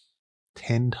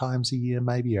 10 times a year,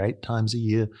 maybe, or 8 times a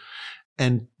year.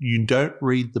 And you don't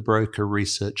read the broker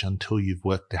research until you've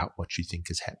worked out what you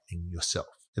think is happening yourself.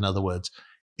 In other words,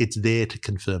 it's there to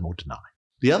confirm or deny.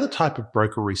 The other type of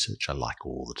broker research I like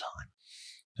all the time,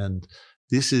 and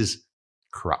this is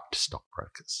corrupt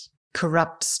stockbrokers.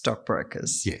 Corrupt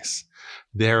stockbrokers. Yes.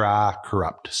 There are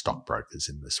corrupt stockbrokers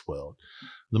in this world.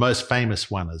 The most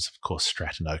famous one is, of course,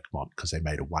 Stratton Oakmont, because they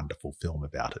made a wonderful film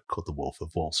about it called The Wolf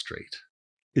of Wall Street.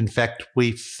 In fact,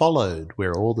 we followed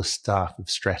where all the staff of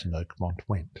Stratton Oakmont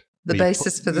went. The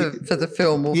basis for the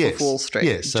film Wolf of Wall Street.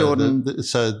 Yes. So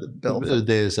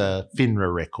there's a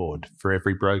FINRA record for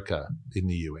every broker in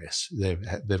the US.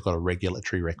 They've got a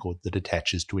regulatory record that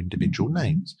attaches to individual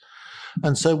names.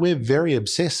 And so we're very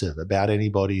obsessive about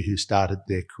anybody who started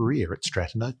their career at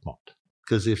Stratton Oakmont.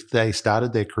 Because if they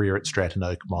started their career at Stratton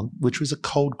Oakmont, which was a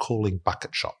cold calling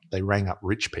bucket shop, they rang up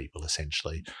rich people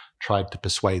essentially, tried to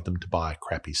persuade them to buy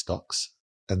crappy stocks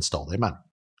and stole their money.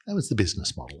 That was the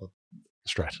business model of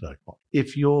Stratton Oakmont.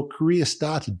 If your career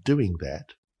started doing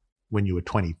that when you were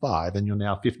 25 and you're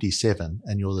now 57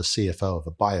 and you're the CFO of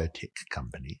a biotech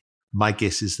company, my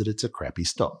guess is that it's a crappy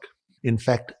stock. In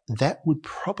fact, that would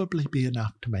probably be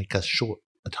enough to make us short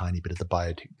a tiny bit of the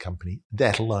biotech company,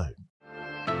 that alone.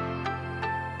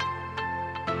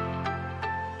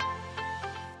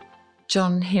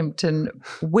 John Hempton,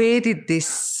 where did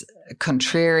this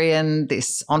contrarian,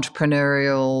 this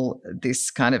entrepreneurial, this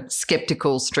kind of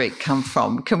skeptical streak come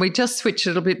from? Can we just switch a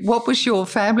little bit? What was your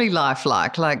family life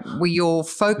like? Like, were your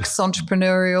folks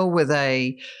entrepreneurial? Were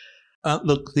they?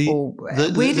 Look,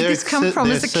 where did this come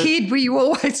from as a kid? Were you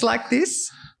always like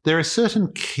this? There are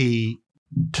certain key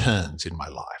turns in my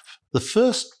life. The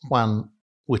first one,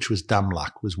 which was dumb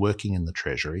luck, was working in the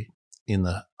Treasury in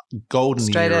the golden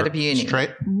era. Straight out of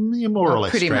uni. More or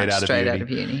less pretty straight much out of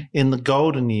uni. In the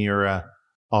golden era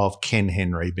of Ken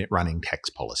Henry running tax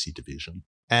policy division.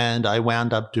 And I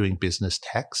wound up doing business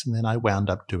tax, and then I wound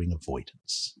up doing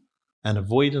avoidance. And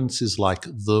avoidance is like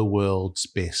the world's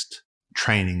best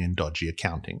training in dodgy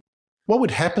accounting. What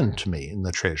would happen to me in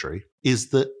the Treasury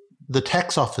is that the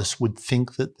tax office would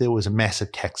think that there was a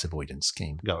massive tax avoidance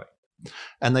scheme going.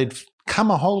 And they'd come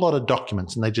a whole lot of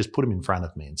documents and they'd just put them in front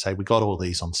of me and say, we got all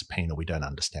these on subpoena, we don't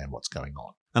understand what's going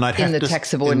on. And I'd have in the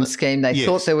tax avoidance scheme, they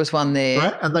thought there was one there.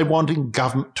 Right? And they wanted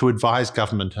government to advise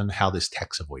government on how this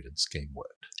tax avoidance scheme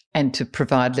worked. And to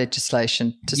provide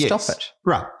legislation to stop it.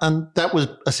 Right. And that was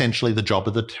essentially the job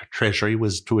of the Treasury,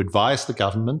 was to advise the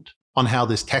government on how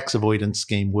this tax avoidance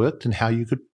scheme worked and how you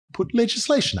could put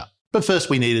legislation up. But first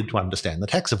we needed to understand the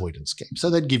tax avoidance scheme. So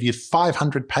they'd give you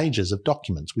 500 pages of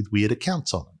documents with weird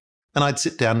accounts on them. And I'd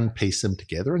sit down and piece them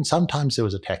together. And sometimes there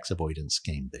was a tax avoidance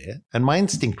scheme there. And my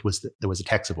instinct was that there was a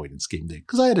tax avoidance scheme there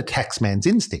because I had a taxman's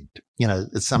instinct. You know,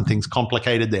 if something's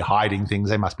complicated, they're hiding things.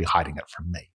 They must be hiding it from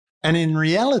me. And in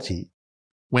reality,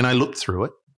 when I looked through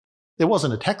it, there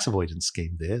wasn't a tax avoidance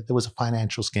scheme there. There was a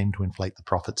financial scheme to inflate the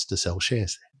profits to sell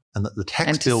shares there. And that the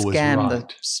tax bill was right. And to scam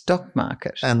the stock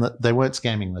market. And that they weren't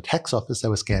scamming the tax office, they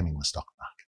were scamming the stock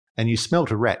market. And you smelt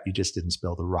a rat, you just didn't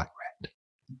smell the right rat.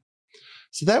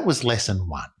 So that was lesson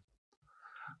one.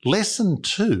 Lesson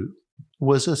two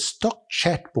was a stock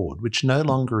chat board, which no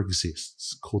longer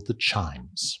exists, called the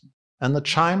Chimes. And the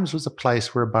Chimes was a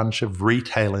place where a bunch of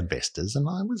retail investors, and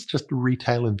I was just a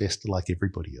retail investor like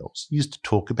everybody else, used to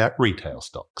talk about retail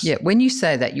stocks. Yeah, when you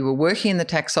say that, you were working in the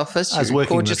tax office, I was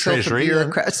working in the Treasury.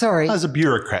 Sorry. I was a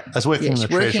bureaucrat. I was working in the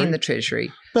Treasury. Working in the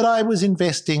Treasury. But I was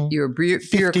investing You're a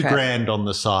bureaucrat. 50 grand on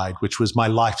the side, which was my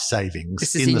life savings.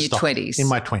 This is in your 20s. In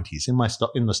my 20s,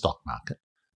 in the stock market.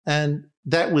 And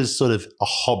that was sort of a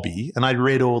hobby. And I'd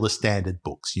read all the standard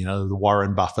books, you know, the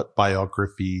Warren Buffett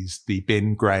biographies, the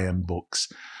Ben Graham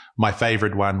books. My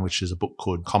favorite one, which is a book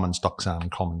called Common Stocks and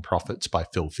Uncommon Profits by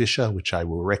Phil Fisher, which I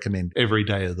will recommend every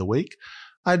day of the week.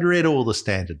 I'd read all the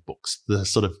standard books, the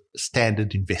sort of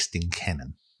standard investing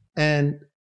canon. And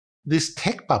this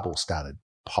tech bubble started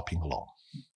popping along.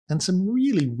 And some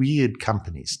really weird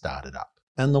companies started up.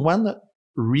 And the one that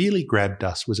really grabbed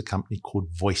us was a company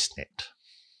called VoiceNet.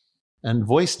 And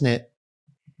VoiceNet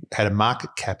had a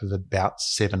market cap of about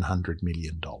 $700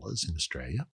 million in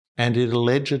Australia, and it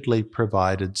allegedly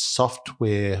provided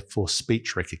software for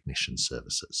speech recognition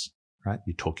services, right?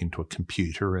 You talk into a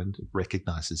computer and it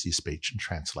recognises your speech and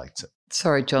translates it.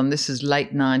 Sorry, John, this is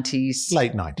late 90s.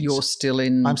 Late 90s. You're still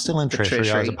in I'm still in Treasury.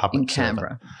 I was a public in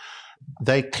Canberra. servant.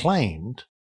 They claimed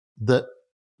that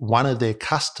one of their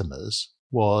customers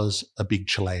was a big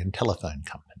Chilean telephone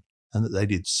company, and that they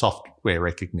did software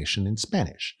recognition in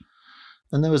Spanish.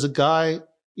 And there was a guy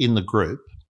in the group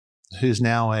who's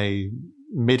now a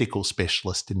medical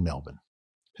specialist in Melbourne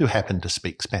who happened to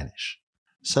speak Spanish.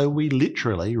 So we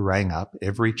literally rang up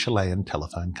every Chilean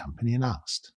telephone company and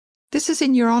asked. This is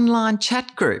in your online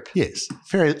chat group? Yes,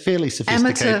 fairly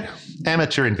sophisticated.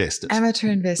 Amateur investors. Amateur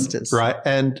investors. Right.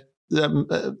 And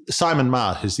Simon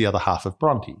Ma, who's the other half of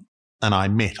Bronte, and I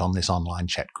met on this online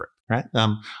chat group. Right.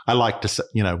 I like to say,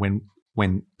 you know,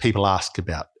 when people ask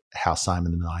about how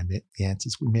Simon and I met, the answer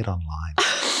is we met online.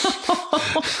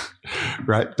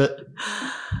 Right.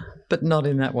 But not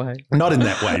in that way. Not in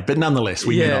that way. But nonetheless,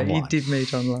 we met online. Yeah, you did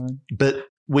meet online. But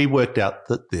we worked out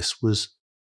that this was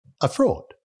a fraud,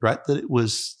 right? That it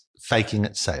was faking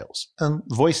its sales. And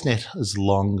VoiceNet is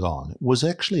long gone. It was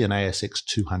actually an ASX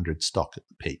 200 stock at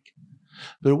the peak.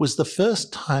 But it was the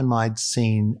first time I'd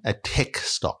seen a tech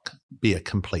stock be a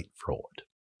complete fraud.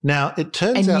 Now, it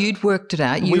turns out... And you'd worked it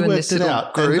out, you and this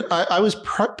little group. And I was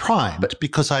primed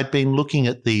because I'd been looking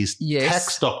at these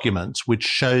tax documents which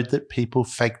showed that people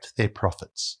faked their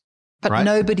profits. But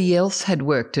nobody else had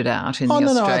worked it out in the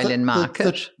Australian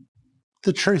market.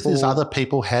 The truth is other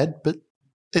people had, but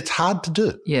it's hard to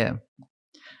do. Yeah.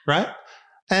 Right?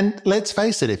 And let's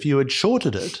face it, if you had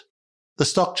shorted it, the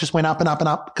stock just went up and up and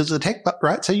up because of the tech,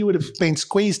 right? So you would have been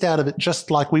squeezed out of it just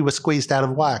like we were squeezed out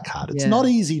of Wirecard. It's not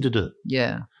easy to do.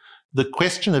 Yeah. The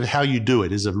question of how you do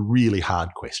it is a really hard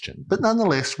question. But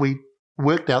nonetheless, we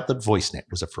worked out that VoiceNet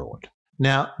was a fraud.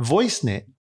 Now, VoiceNet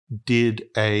did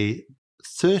a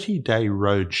 30-day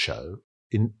roadshow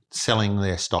in selling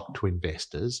their stock to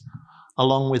investors,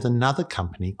 along with another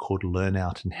company called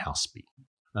Learnout and Houseby.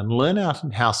 And Learnout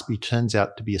and Houseby turns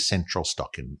out to be a central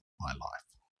stock in my life.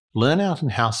 Learnout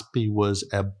and Houseby was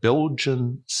a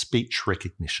Belgian speech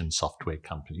recognition software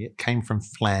company. It came from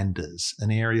Flanders, an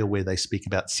area where they speak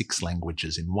about 6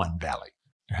 languages in one valley.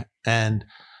 And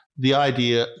the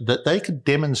idea that they could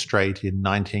demonstrate in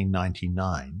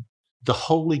 1999 the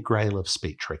holy grail of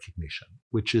speech recognition,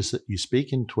 which is that you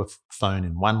speak into a phone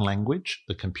in one language,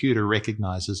 the computer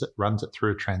recognizes it, runs it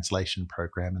through a translation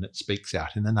program, and it speaks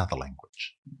out in another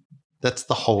language. That's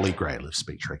the holy grail of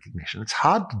speech recognition. It's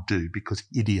hard to do because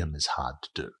idiom is hard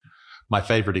to do. My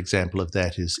favorite example of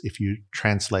that is if you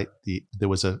translate there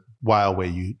was a while where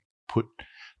you put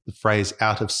the phrase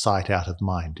out of sight, out of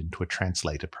mind into a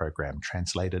translator program,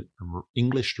 translated from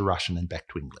English to Russian and back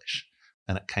to English.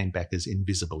 And it came back as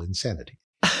invisible insanity.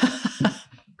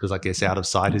 Because I guess out of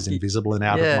sight is invisible and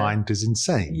out of mind is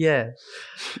insane. Yeah.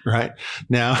 Right?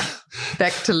 Now...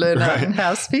 Back to Learnout and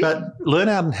Houseby. But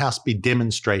Learnout and Houseby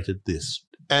demonstrated this.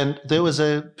 And there was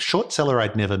a short seller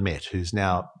I'd never met who's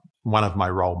now one of my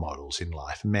role models in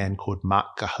life, a man called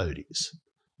Mark Cohodes,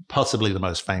 possibly the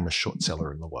most famous short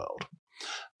seller in the world.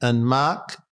 And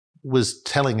Mark was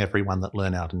telling everyone that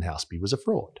Learnout and Houseby was a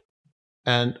fraud.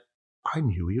 And I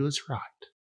knew he was right.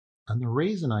 And the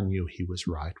reason I knew he was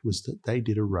right was that they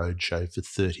did a roadshow for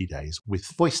 30 days with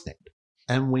VoiceNet.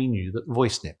 And we knew that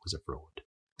VoiceNet was a fraud.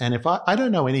 And if I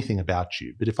don't know anything about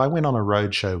you, but if I went on a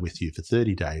roadshow with you for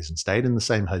 30 days and stayed in the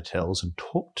same hotels and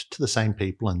talked to the same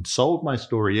people and sold my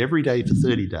story every day for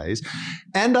 30 days,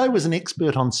 and I was an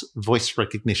expert on voice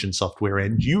recognition software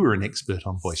and you were an expert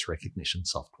on voice recognition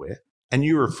software and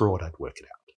you were a fraud, I'd work it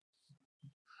out.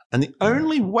 And the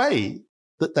only way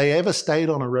that they ever stayed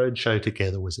on a roadshow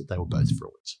together was that they were both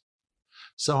frauds.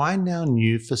 So I now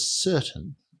knew for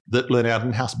certain that Learnout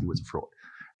and Houseby was a fraud.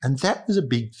 And that was a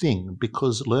big thing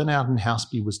because Learnout and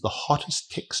Houseby was the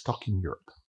hottest tech stock in Europe.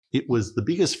 It was the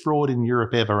biggest fraud in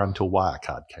Europe ever until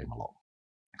Wirecard came along.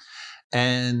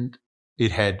 And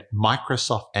it had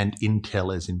Microsoft and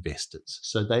Intel as investors.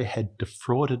 So they had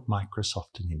defrauded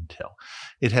Microsoft and Intel.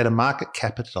 It had a market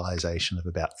capitalization of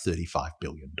about $35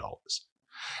 billion.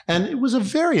 And it was a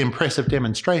very impressive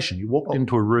demonstration. You walked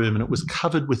into a room and it was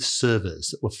covered with servers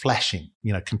that were flashing,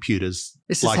 computers.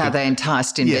 This is how they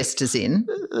enticed investors in.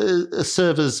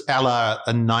 Servers a la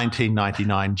a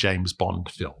 1999 James Bond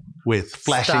film with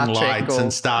flashing lights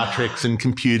and Star Treks and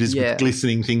computers with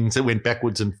glistening things that went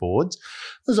backwards and forwards.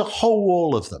 There's a whole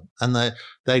wall of them. And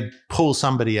they'd pull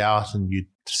somebody out and you'd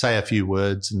say a few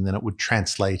words and then it would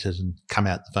translate it and come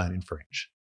out the phone in French.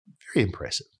 Very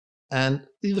impressive. And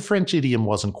the French idiom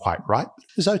wasn't quite right, but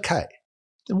it was okay.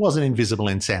 It wasn't invisible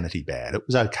insanity bad. It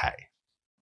was okay.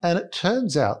 And it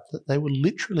turns out that they were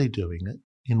literally doing it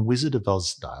in Wizard of Oz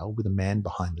style with a man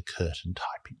behind the curtain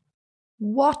typing.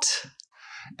 What?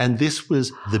 And this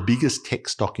was the biggest tech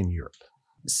stock in Europe.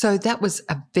 So that was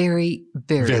a very,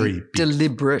 very big,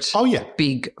 deliberate,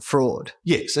 big fraud.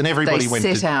 Yes, and everybody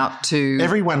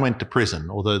everyone went to prison,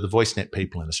 although the VoiceNet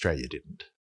people in Australia didn't.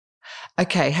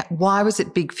 Okay, why was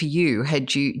it big for you?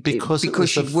 Because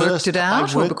you'd worked it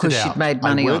out, or because you'd made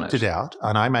money on it? I worked it out,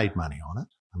 and I made money on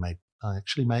it. I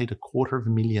actually made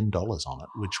 $250,000 on it,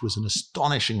 which was an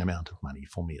astonishing amount of money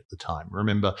for me at the time.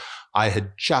 Remember, I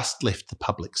had just left the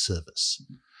public service,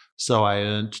 so I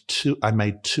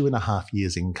made 2.5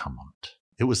 years' income on it.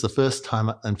 It was the first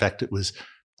time, in fact, it was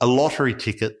a lottery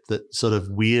ticket that sort of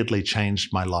weirdly changed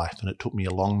my life, and it took me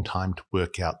a long time to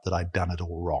work out that I'd done it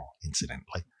all wrong,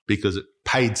 incidentally, because it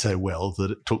paid so well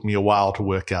that it took me a while to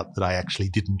work out that I actually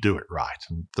didn't do it right,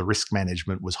 and the risk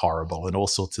management was horrible and all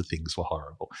sorts of things were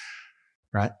horrible,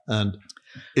 right? And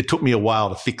it took me a while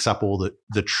to fix up all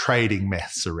the trading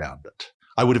maths around it.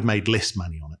 I would have made less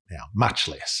money on it now, much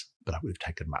less, but I would have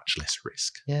taken much less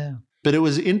risk. Yeah. But it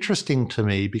was interesting to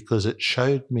me because it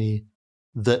showed me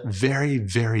that very,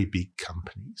 very big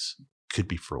companies could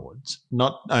be frauds.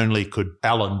 Not only could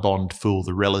Alan Bond fool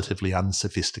the relatively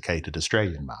unsophisticated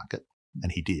Australian market,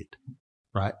 And he did,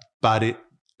 right? But it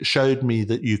showed me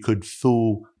that you could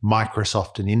fool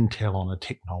Microsoft and Intel on a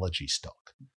technology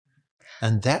stock.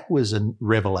 And that was a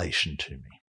revelation to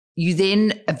me. You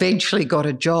then eventually got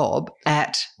a job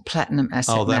at Platinum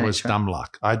Asset Management. Oh, that was dumb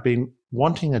luck. I'd been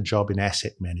wanting a job in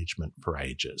asset management for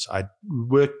ages. I'd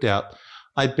worked out,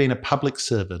 I'd been a public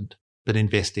servant, but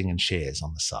investing in shares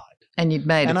on the side. And you'd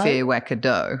made a fair whack of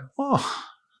dough. Oh,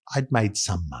 I'd made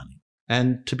some money.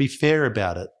 And to be fair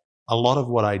about it, a lot of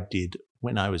what I did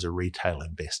when I was a retail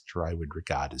investor, I would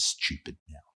regard as stupid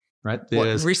now, right?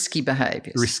 What risky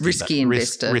behaviours? Risky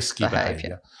investor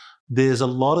behaviour. There's a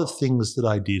lot of things that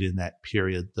I did in that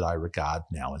period that I regard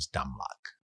now as dumb luck,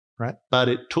 right? But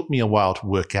it took me a while to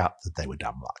work out that they were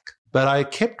dumb luck. But I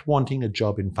kept wanting a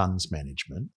job in funds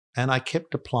management, and I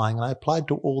kept applying, and I applied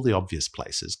to all the obvious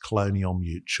places, Colonial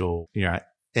Mutual,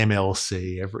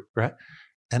 MLC, right?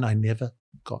 And I never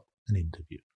got an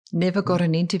interview. Never got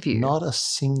an interview? Not a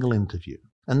single interview.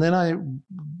 And then I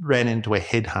ran into a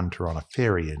headhunter on a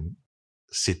ferry in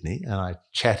Sydney, and I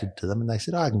chatted to them, and they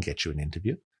said, I can get you an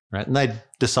interview. Right. And they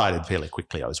decided fairly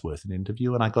quickly I was worth an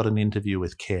interview, and I got an interview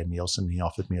with Kerr Nielsen. He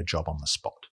offered me a job on the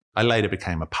spot. I later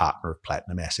became a partner of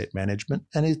Platinum Asset Management,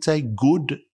 and it's a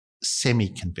good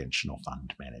semi-conventional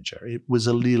fund manager. It was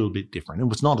a little bit different. It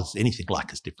was not anything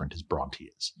like as different as Bronte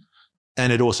is.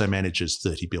 And it also manages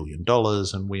 $30 billion,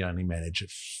 and we only manage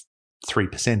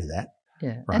 3% of that.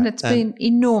 Yeah, right? And it's been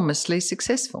enormously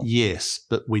successful. Yes,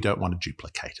 but we don't want to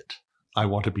duplicate it. I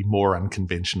want to be more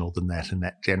unconventional than that, and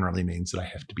that generally means that I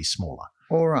have to be smaller.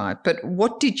 All right. But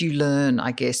what did you learn,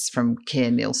 I guess, from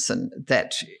Kerr Nielsen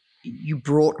that you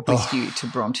brought with you to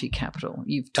Bronte Capital?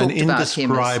 You've talked about him. An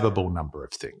indescribable number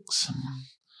of things.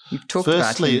 You've talked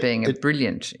about him being a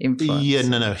brilliant influence. Yeah,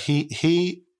 no.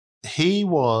 He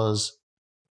was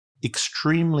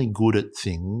extremely good at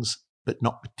things, but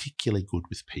not particularly good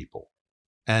with people.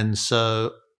 And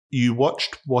so you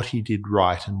watched what he did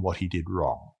right and what he did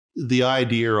wrong. The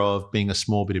idea of being a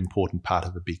small but important part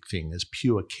of a big thing is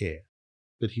pure care,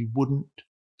 but he wouldn't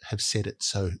have said it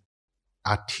so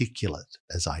articulate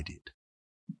as I did,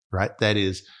 right? That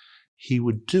is, he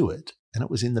would do it and it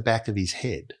was in the back of his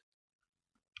head,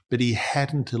 but he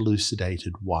hadn't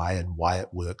elucidated why it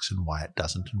works and why it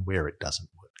doesn't and where it doesn't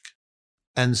work.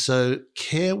 And so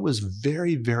Kerr was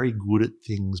very, very good at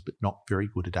things, but not very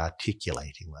good at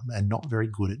articulating them and not very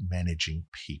good at managing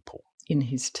people. In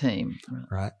his team.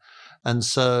 Right. And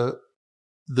so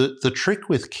the trick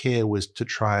with Kerr was to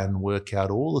try and work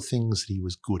out all the things that he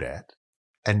was good at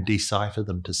and decipher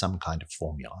them to some kind of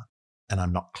formula. And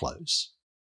I'm not close,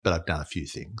 but I've done a few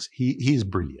things. He's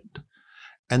brilliant.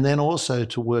 And then also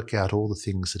to work out all the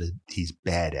things that he's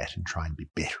bad at and try and be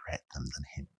better at them than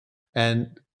him. And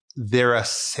there are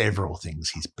several things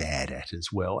he's bad at as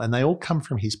well, and they all come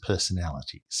from his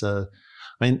personality. So,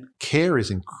 I mean, Kerr is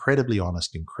incredibly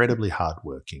honest, incredibly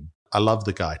hardworking. I love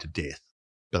the guy to death,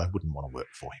 but I wouldn't want to work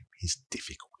for him. He's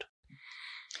difficult.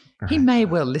 He may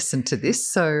well listen to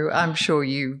this, so I'm sure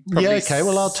you probably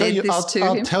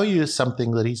I'll tell you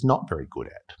something that he's not very good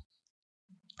at,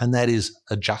 and that is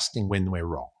adjusting when we're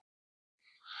wrong.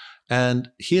 And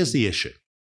here's the issue.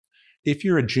 If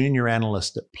you're a junior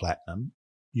analyst at Platinum,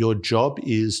 your job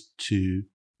is to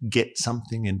get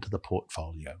something into the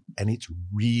portfolio, and it's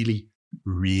really,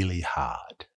 really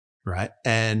hard, right?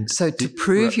 And so to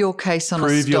prove your case on a stock.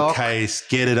 Prove your case,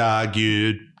 get it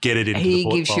argued, get it into the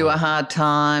portfolio. He gives you a hard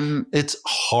time. It's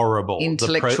horrible.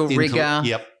 Intellectual rigour.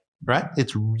 Yep, right?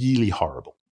 It's really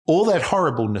horrible. All that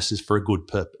horribleness is for a good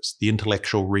purpose. The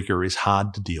intellectual rigour is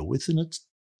hard to deal with, and it's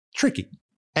tricky.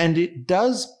 And it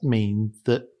does mean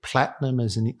that Platinum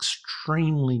is an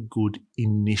extremely good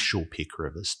initial picker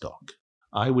of a stock.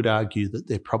 I would argue that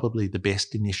they're probably the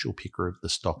best initial picker of the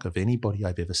stock of anybody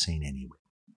I've ever seen anywhere.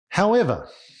 However,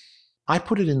 I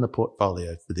put it in the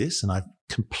portfolio for this, and I've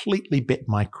completely bet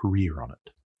my career on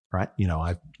it, right?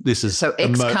 So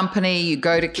X company, you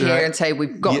go to Kerr and say,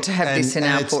 we've got to have this in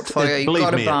our portfolio. You've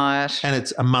got to buy it. And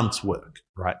it's a month's work,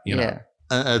 right? You know.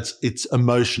 It's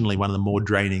emotionally one of the more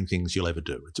draining things you'll ever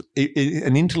do. It's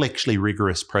an intellectually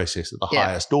rigorous process at the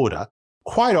highest order.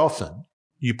 Quite often,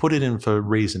 you put it in for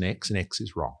reason X and X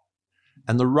is wrong.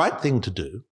 And the right thing to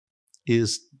do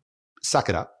is suck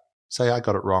it up, say, I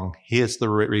got it wrong. Here's the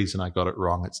reason I got it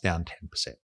wrong. It's down 10%.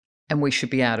 And we should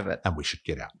be out of it. And we should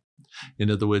get out. In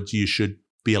other words, you should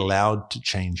be allowed to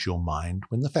change your mind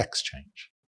when the facts change.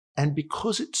 And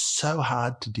because it's so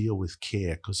hard to deal with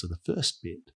Kerr because of the first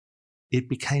bit, it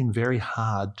became very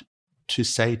hard to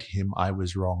say to him, I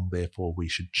was wrong, therefore we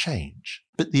should change.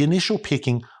 But the initial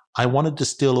picking, I wanted to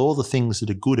distill all the things that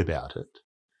are good about it,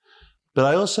 But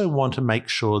I also want to make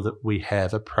sure that we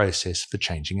have a process for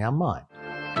changing our mind.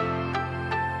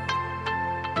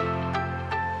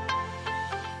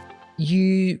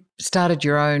 You started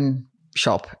your own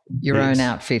shop, your Yes. own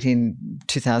outfit in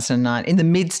 2009 in the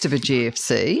midst of a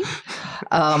GFC.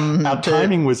 Our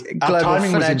timing was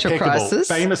financial impeccable. crisis.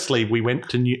 Famously, we went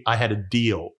to I had a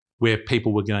deal where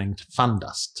people were going to fund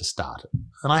us to start it,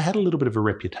 and I had a little bit of a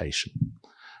reputation,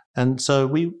 and so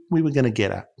we were going to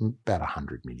get about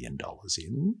 $100 million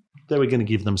in. They were going to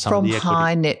give them some From of the equity.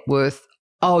 high net worth.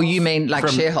 Oh, you mean like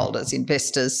From- shareholders,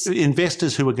 investors?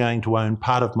 Investors who were going to own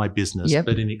part of my business, Yep.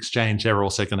 but in exchange, they're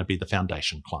also going to be the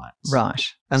foundation clients. Right.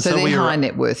 And so so they're we were- high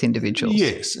net worth individuals.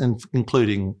 Yes, and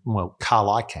including, Carl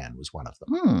Icahn was one of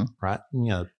them, right?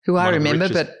 Who I one of the remember,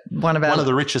 richest- but one of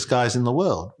the richest guys in the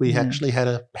world. We Yeah. actually had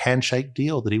a handshake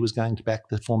deal that he was going to back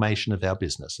the formation of our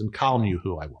business, and Carl knew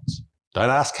who I was. Don't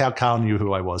ask how Carl knew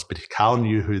who I was, but Carl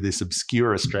knew who this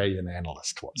obscure Australian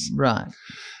analyst was. Right.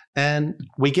 And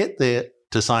we get there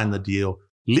to sign the deal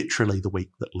literally the week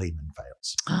that Lehman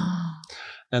fails.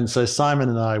 And so Simon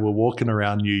and I were walking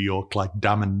around New York like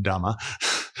Dumb and Dumber,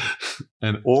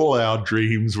 and all our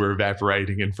dreams were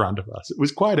evaporating in front of us. It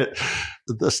was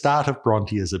the start of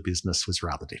Bronte as a business was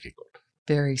rather difficult.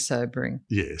 Very sobering.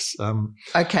 Yes.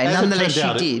 Okay, As it nonetheless,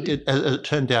 turned you out, did. It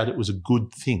turned out it was a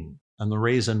good thing. And the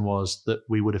reason was that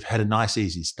we would have had a nice,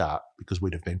 easy start because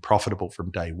we'd have been profitable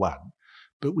from day one,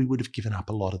 but we would have given up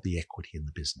a lot of the equity in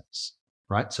the business,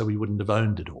 right? So we wouldn't have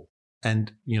owned it all.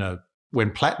 And,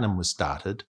 when Platinum was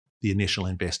started, the initial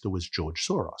investor was George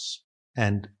Soros,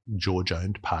 and George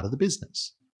owned part of the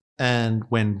business. And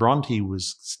when Bronte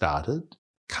was started,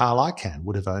 Carl Icahn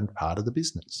would have owned part of the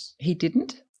business. He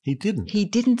didn't? He didn't. He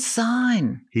didn't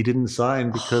sign. He didn't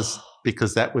sign because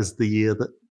that was the year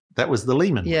that was the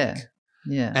Lehman Yeah. week.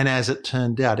 Yeah. And as it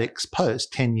turned out, ex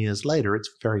post, 10 years later, it's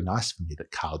very nice for me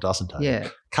that Carl doesn't own it. Yeah.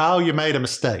 Carl, you made a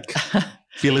mistake.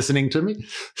 If you're listening to me.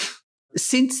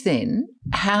 Since then,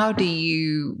 how do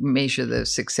you measure the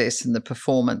success and the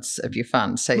performance of your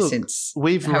fund? Say, Look, since how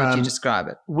would you describe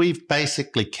it? We've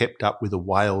basically kept up with a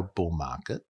wild bull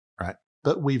market, right?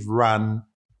 But we've run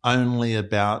only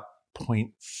about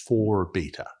 0.4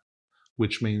 beta,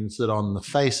 which means that on the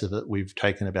face of it, we've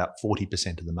taken about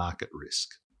 40% of the market risk,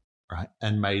 right?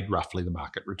 And made roughly the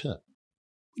market return,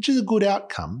 which is a good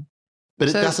outcome, but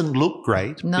it doesn't look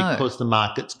great because the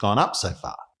market's gone up so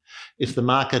far. If the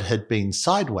market had been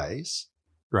sideways,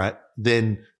 right,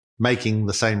 then making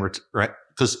the same right,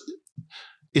 because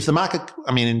if the market,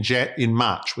 in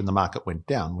March when the market went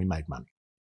down, we made money,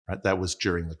 right? That was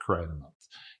during the Corona month.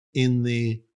 In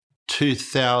the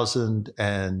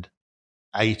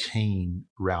 2018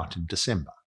 route in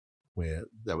December, where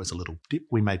there was a little dip,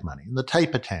 we made money. And the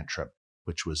taper tantrum,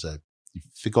 which was you've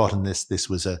forgotten this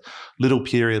was a little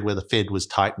period where the Fed was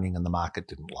tightening and the market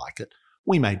didn't like it.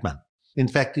 We made money. In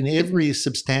fact, in every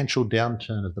substantial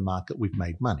downturn of the market, we've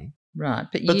made money. Right,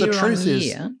 but the year truth on is,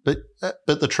 year, but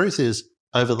the truth is,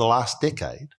 over the last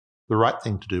decade, the right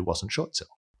thing to do wasn't short sell.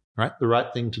 Right, the right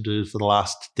thing to do for the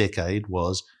last decade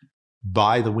was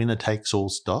buy the winner takes all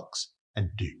stocks and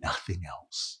do nothing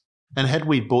else. And had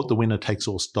we bought the winner takes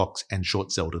all stocks and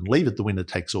short sold and levered the winner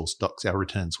takes all stocks, our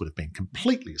returns would have been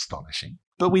completely astonishing.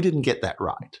 But we didn't get that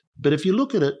right. But if you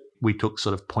look at it, we took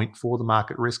sort of 0.4 the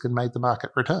market risk and made the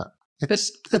market return.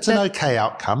 It's an okay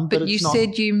outcome, but you it's not.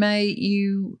 said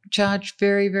you charge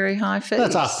very, very high fees.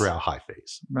 That's after our high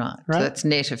fees. Right. So that's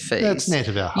net of fees. That's net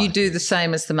of our high You do fees. the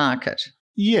same as the market.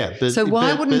 Yeah. But, So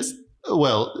why wouldn't...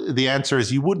 Well, the answer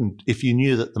is you wouldn't. If you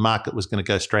knew that the market was going to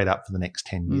go straight up for the next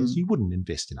 10 years, you wouldn't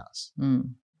invest in us.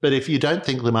 But if you don't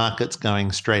think the market's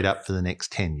going straight up for the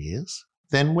next 10 years,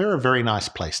 then we're a very nice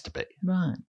place to be.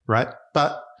 Right. Right?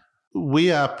 But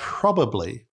we are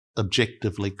probably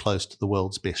objectively close to the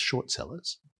world's best short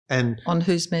sellers. And on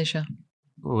whose measure?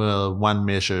 Well, one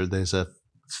measure, there's a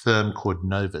firm called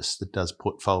Novus that does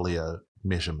portfolio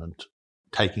measurement,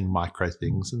 taking micro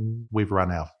things, and we've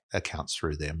run our accounts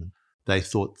through them. They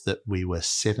thought that we were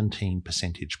 17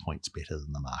 percentage points better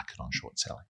than the market on short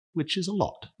selling, which is a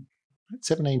lot.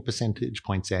 17 percentage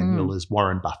points annual is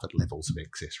Warren Buffett levels of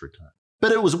excess return.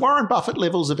 But it was Warren Buffett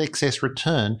levels of excess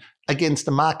return against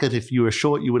the market. If you were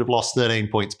short, you would have lost 13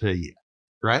 points per year,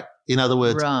 right? In other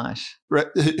words, right.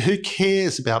 Who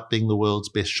cares about being the world's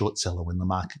best short seller when the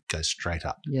market goes straight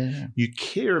up? Yeah. You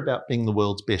care about being the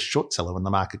world's best short seller when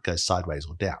the market goes sideways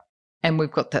or down. And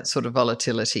we've got that sort of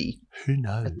volatility. Who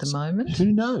knows? At the moment?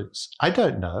 Who knows? I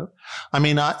don't know. I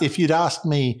mean, if you'd asked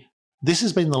me, this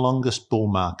has been the longest bull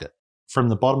market from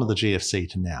the bottom of the GFC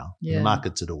to now. Yeah. The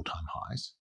market's at all-time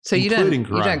highs. So you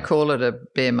don't call it a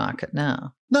bear market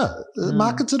now? No, the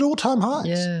market's at all-time highs.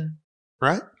 Yeah.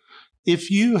 Right?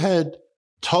 If you had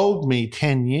told me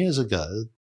 10 years ago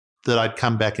that I'd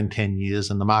come back in 10 years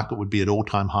and the market would be at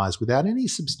all-time highs without any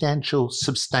substantial,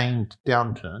 sustained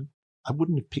downturn, I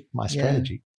wouldn't have picked my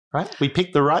strategy, right? We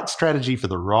picked the right strategy for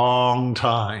the wrong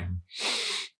time,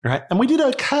 right? And we did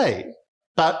okay,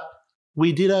 but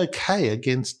we did okay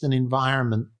against an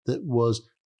environment that was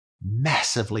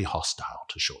massively hostile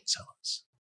to short sellers,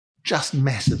 just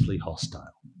massively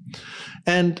hostile.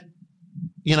 And,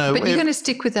 But you're going to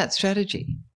stick with that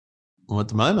strategy. Well, at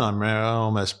the moment, I'm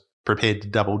almost prepared to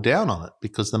double down on it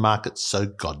because the market's so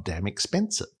goddamn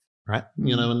expensive, right?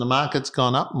 And the market's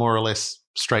gone up more or less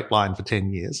straight line for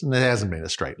 10 years, and it hasn't been a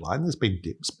straight line. There's been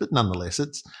dips, but nonetheless,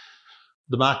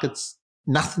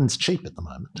 nothing's cheap at the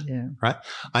moment, right?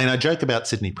 I joke about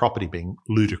Sydney property being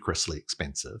ludicrously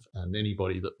expensive, and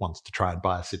anybody that wants to try and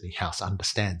buy a Sydney house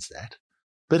understands that.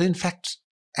 But in fact,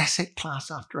 asset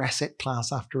class after asset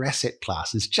class after asset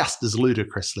class is just as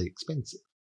ludicrously expensive.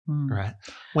 Right.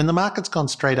 When the market's gone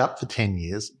straight up for 10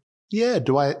 years,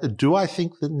 do I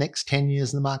think the next 10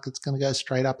 years the market's going to go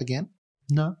straight up again?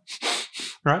 No.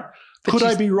 Right. But could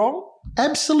I be wrong?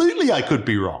 Absolutely, I could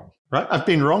be wrong. Right. I've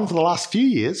been wrong for the last few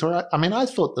years. Right. I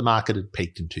thought the market had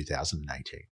peaked in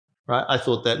 2018. Right. I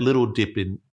thought that little dip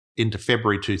into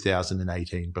February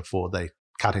 2018 before they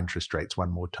cut interest rates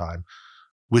one more time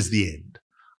was the end.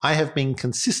 I have been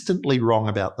consistently wrong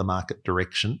about the market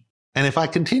direction. And if I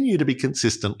continue to be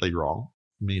consistently wrong,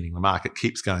 meaning the market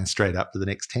keeps going straight up for the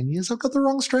next 10 years, I've got the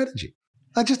wrong strategy.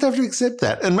 I just have to accept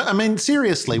that. And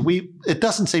seriously, it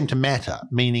doesn't seem to matter,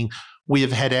 meaning we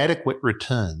have had adequate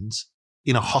returns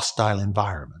in a hostile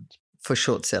environment. For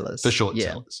short sellers.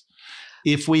 Sellers.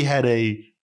 If we had a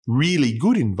really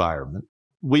good environment,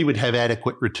 we would have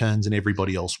adequate returns and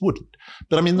everybody else wouldn't.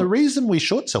 But the reason we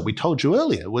short sell, we told you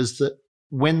earlier, was that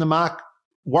when the market,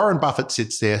 Warren Buffett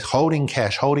sits there holding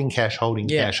cash.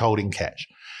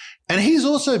 And he's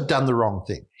also done the wrong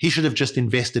thing. He should have just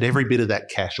invested every bit of that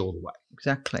cash all the way.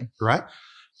 Exactly. Right?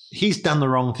 He's done the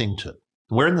wrong thing too.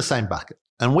 We're in the same bucket.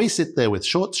 And we sit there with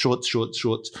shorts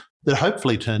that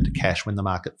hopefully turn to cash when the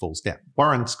market falls down.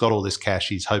 Warren's got all this cash.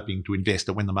 He's hoping to invest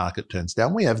it when the market turns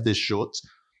down. We have this shorts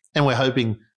and we're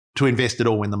hoping to invest it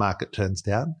all when the market turns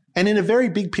down. And in a very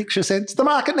big picture sense, the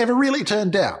market never really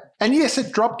turned down. And yes,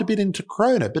 it dropped a bit into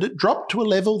Krona, but it dropped to a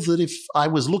level that if I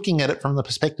was looking at it from the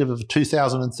perspective of a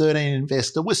 2013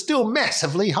 investor, was still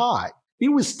massively high. It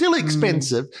was still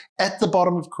expensive at the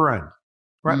bottom of Krona,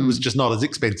 right? It was just not as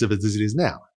expensive as it is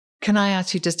now. Can I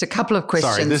ask you just a couple of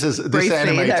questions? Sorry, this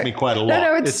animates me quite a lot.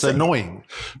 No, it's annoying,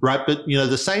 right? But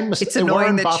the same mistake.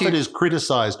 Warren Buffett is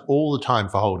criticised all the time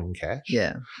for holding cash.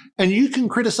 Yeah, and you can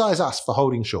criticise us for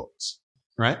holding shorts,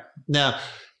 right? Now,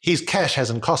 his cash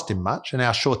hasn't cost him much, and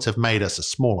our shorts have made us a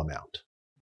small amount,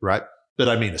 right? But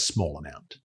I mean a small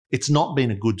amount. It's not been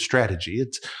a good strategy.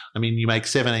 You make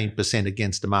 17%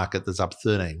 against a market that's up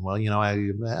 13. Well,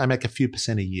 I make a few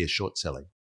percent a year short selling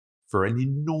for an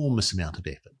enormous amount of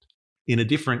effort. In a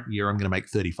different year, I'm going to make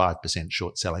 35%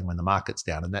 short selling when the market's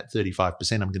down, and that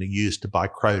 35% I'm going to use to buy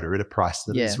Croda at a price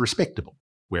that is respectable,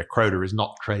 where Croda is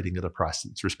not trading at a price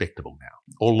that's respectable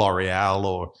now, or L'Oreal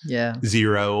or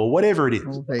Zero or whatever it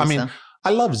is.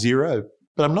 I love Zero,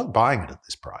 but I'm not buying it at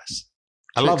this price.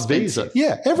 I love Visa.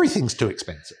 Yeah, everything's too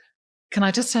expensive. Can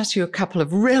I just ask you a couple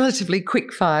of relatively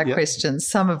quick fire questions,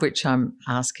 some of which I'm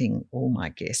asking all my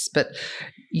guests, but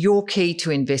your key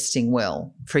to investing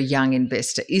well for a young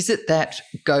investor, is it that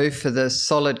go for the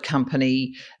solid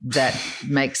company that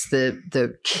makes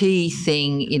the key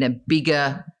thing in a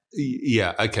bigger?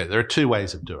 Yeah, okay. There are two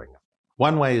ways of doing it.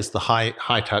 One way is the high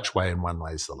touch way and one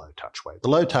way is the low touch way. The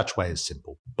low touch way is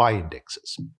simple. Buy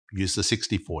indexes. Use the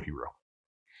 60-40 rule.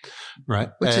 Right,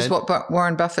 which is what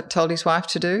Warren Buffett told his wife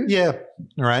to do. Yeah,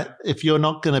 right. If you're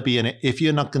not going to be an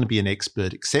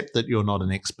expert, accept that you're not an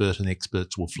expert, and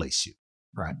experts will fleece you.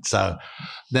 Right. So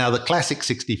now the classic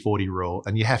 60-40 rule,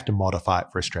 and you have to modify it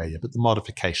for Australia, but the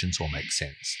modifications all make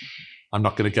sense. I'm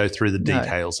not going to go through the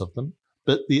details of them,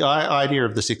 but the idea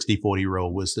of the 60-40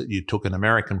 rule was that you took an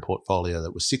American portfolio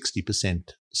that was 60%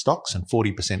 stocks and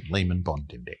 40% Lehman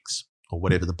Bond Index. Or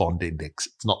whatever the bond index.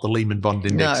 It's not the Lehman Bond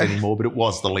Index anymore, but it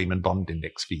was the Lehman Bond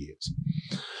Index for years.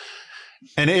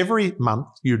 And every month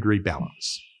you'd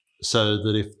rebalance so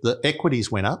that if the equities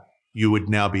went up, you would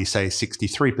now be, say,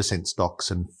 63%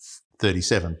 stocks and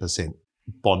 37%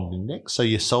 bond index. So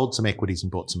you sold some equities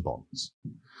and bought some bonds.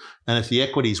 And if the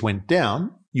equities went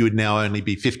down, you would now only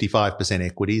be 55%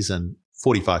 equities and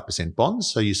 45% bonds.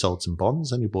 So you sold some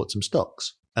bonds and you bought some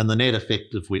stocks. And the net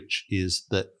effect of which is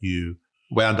that you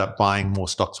wound up buying more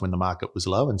stocks when the market was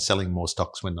low and selling more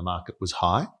stocks when the market was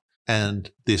high.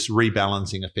 And this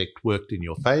rebalancing effect worked in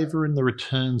your favor and the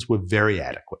returns were very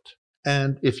adequate.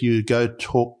 And if you go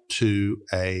talk to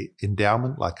a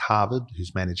endowment like Harvard,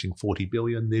 who's managing $40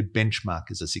 billion, their benchmark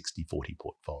is a 60-40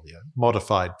 portfolio,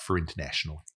 modified for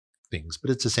international things,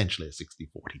 but it's essentially a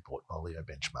 60-40 portfolio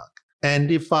benchmark. And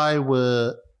if I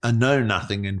were a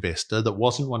know-nothing investor that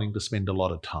wasn't wanting to spend a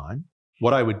lot of time,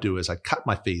 what I would do is I'd cut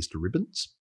my fees to ribbons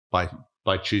by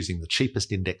choosing the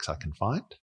cheapest index I can find,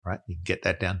 right? You can get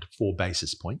that down to 4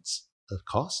 basis points of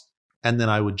cost. And then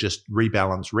I would just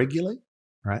rebalance regularly,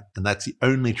 right? And that's the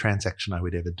only transaction I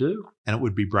would ever do. And it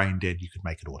would be brain dead. You could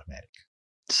make it automatic.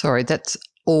 Sorry, that's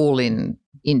all in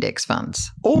index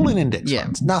funds. All in index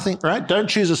funds. Nothing, right? Don't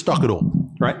choose a stock at all,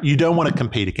 right? You don't want to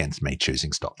compete against me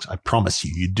choosing stocks. I promise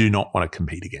you, you do not want to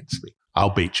compete against me.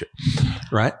 I'll beat you,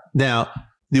 right? Now,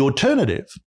 the alternative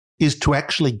is to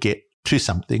actually get to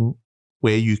something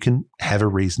where you can have a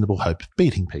reasonable hope of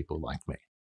beating people like me.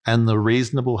 And the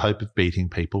reasonable hope of beating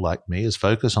people like me is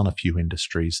focus on a few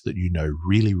industries that you know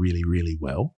really, really, really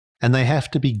well. And they have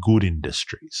to be good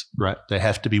industries, right? They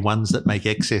have to be ones that make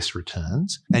excess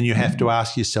returns. And you have to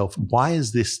ask yourself, why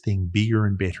is this thing bigger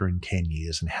and better in 10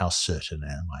 years? And how certain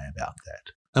am I about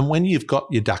that? And when you've got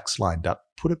your ducks lined up,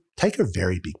 take a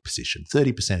very big position,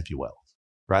 30% of your wealth,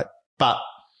 right? But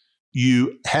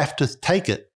you have to take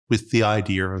it with the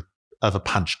idea of a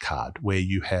punch card where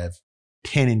you have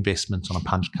 10 investments on a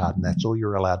punch card and that's all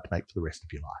you're allowed to make for the rest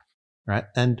of your life, right?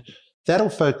 And that'll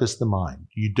focus the mind.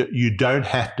 You don't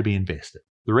have to be invested.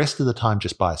 The rest of the time,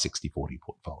 just buy a 60-40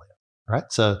 portfolio, right?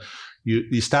 So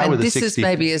you start with a 60. This is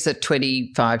maybe as a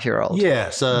 25-year-old. Yeah.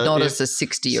 So not as a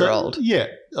 60-year-old. So, yeah.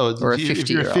 Or a 50-year-old. If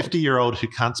you're a 50-year-old who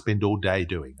can't spend all day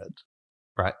doing it,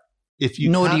 right?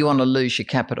 Nor do you want to lose your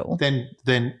capital. Then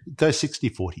go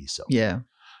 60-40 yourself. Yeah.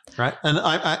 Right. And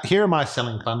here am I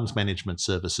selling funds management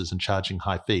services and charging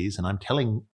high fees. And I'm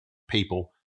telling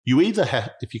people, you either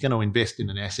have, if you're going to invest in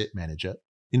an asset manager,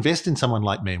 invest in someone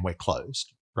like me and we're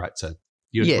closed, right? So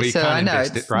you so can't I know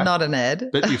invest it's it, right? not an ad.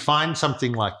 But you find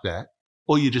something like that,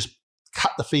 or you just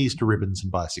cut the fees to ribbons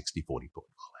and buy a 60-40 portfolio,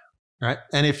 right?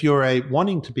 And if you're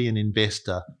wanting to be an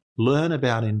investor, learn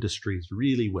about industries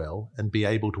really well and be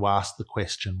able to ask the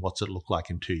question, what's it look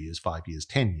like in 2 years, 5 years,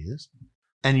 10 years?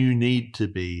 And you need to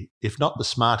be, if not the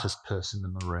smartest person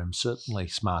in the room, certainly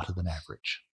smarter than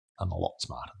average, and a lot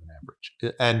smarter than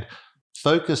average. And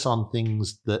focus on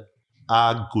things that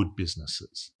are good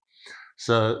businesses.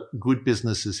 So good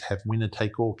businesses have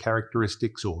winner-take-all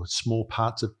characteristics or small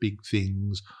parts of big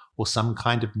things or some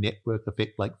kind of network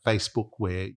effect like Facebook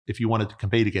where if you wanted to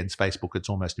compete against Facebook, it's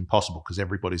almost impossible because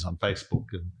everybody's on Facebook.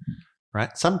 And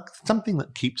right, something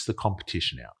that keeps the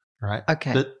competition out, right?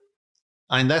 Okay.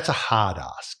 And that's a hard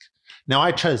ask. Now,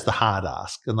 I chose the hard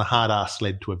ask, and the hard ask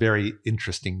led to a very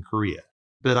interesting career.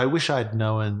 But I wish I'd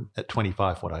known at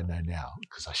 25 what I know now,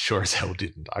 because I sure as hell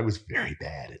didn't. I was very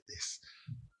bad at this.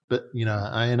 But,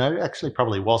 I actually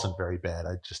probably wasn't very bad.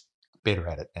 I'm just better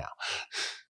at it now.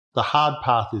 The hard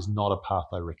path is not a path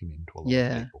I recommend to a lot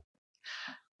of people.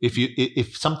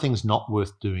 If something's not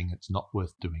worth doing, it's not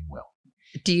worth doing well.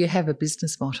 Do you have a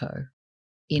business motto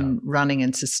in running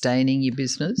and sustaining your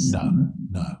business? No.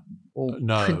 Or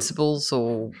principles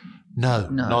or? No,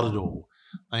 not at all.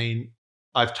 I mean,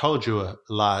 I've told you a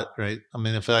lot, right? I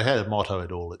mean, if I had a motto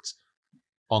at all, it's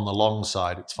on the long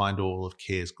side, it's find all of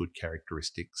care's good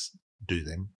characteristics, do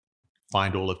them.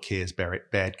 Find all of care's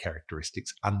bad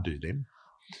characteristics, undo them,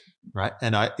 right?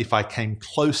 And if I came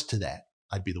close to that,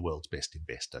 I'd be the world's best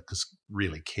investor because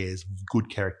really care's good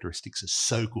characteristics are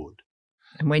so good.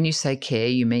 And when you say Kerr,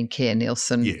 you mean Kerr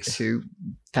Nielsen, yes. Who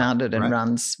founded and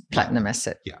runs Platinum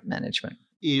Asset Management.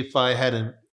 If I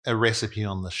had a recipe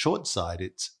on the short side,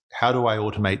 it's how do I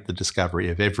automate the discovery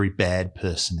of every bad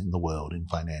person in the world in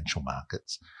financial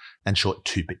markets and short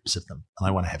 2 bips of them? And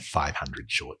I want to have 500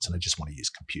 shorts and I just want to use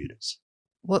computers.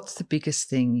 What's the biggest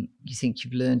thing you think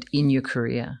you've learned in your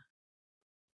career?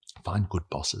 Find good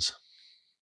bosses,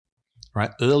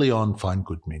 right? Early on, find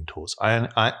good mentors.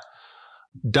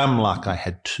 Dumb luck, I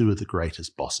had 2 of the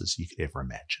greatest bosses you could ever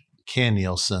imagine. Kerr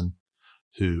Nielsen,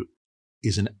 who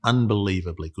is an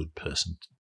unbelievably good person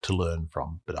to learn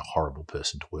from, but a horrible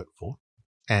person to work for.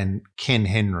 And Ken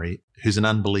Henry, who's an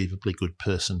unbelievably good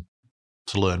person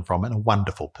to learn from and a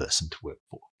wonderful person to work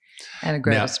for. And a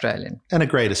great Australian. And a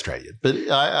great Australian. But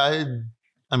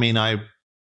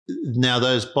now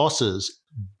those bosses,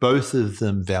 both of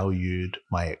them valued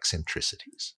my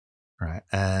eccentricities, right?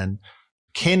 And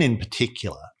Ken in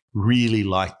particular really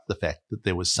liked the fact that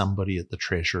there was somebody at the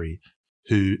Treasury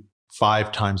who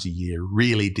 5 times a year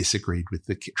really disagreed with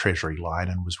the Treasury line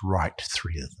and was right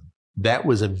 3 of them. that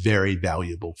was a very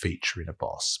valuable feature in a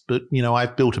boss. But,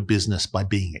 I've built a business by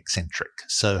being eccentric.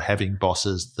 So having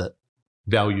bosses that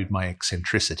valued my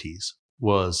eccentricities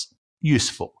was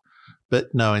useful. But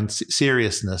no, in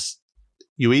seriousness,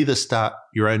 you either start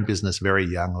your own business very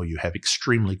young or you have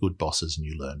extremely good bosses and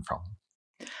you learn from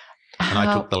them. And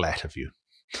I took the latter view.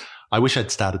 I wish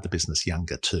I'd started the business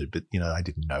younger too, but, I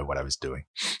didn't know what I was doing.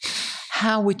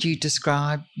 How would you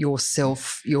describe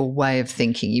yourself, your way of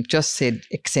thinking? You've just said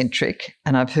eccentric,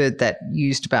 and I've heard that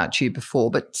used about you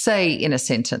before, but say in a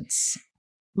sentence.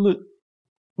 Look,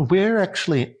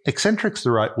 eccentric's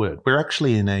the right word. We're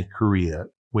actually in a career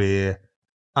where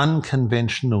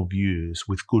unconventional views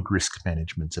with good risk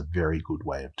management's a very good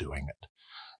way of doing it.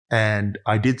 And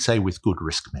I did say with good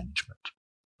risk management,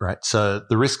 right? So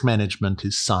the risk management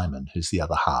is Simon, who's the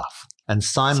other half. And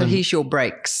Simon. So he's your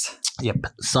brakes. Yep.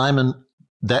 Simon,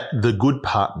 the good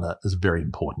partner is a very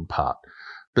important part.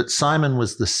 But Simon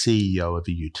was the CEO of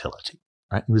a utility,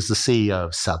 right? He was the CEO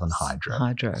of Southern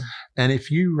Hydro. And if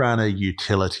you run a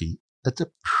utility, it's a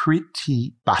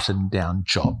pretty buttoned down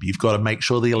job. You've got to make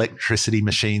sure the electricity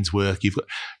machines work.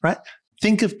 Right?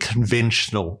 Think of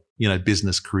conventional,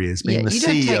 business careers being the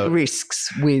CEO. You don't take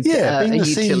risks with a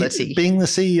utility. Being the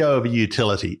CEO of a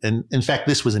utility. And in fact,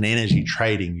 this was an energy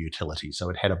trading utility. So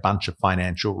it had a bunch of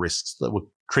financial risks that were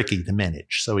tricky to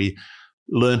manage. So he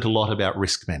learned a lot about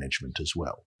risk management as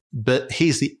well. But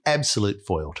he's the absolute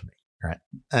foil to me, right?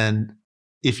 And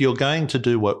if you're going to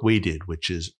do what we did, which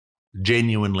is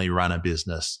genuinely run a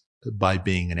business by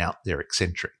being an out there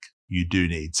eccentric, you do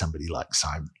need somebody like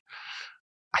Simon.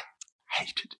 I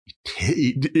hate it.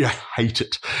 I hate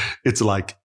it. It's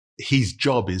like his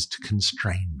job is to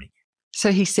constrain me.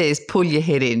 So he says, pull your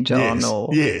head in, John.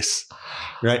 Yes.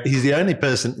 Right. He's the only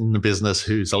person in the business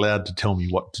who's allowed to tell me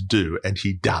what to do, and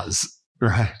he does.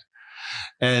 Right.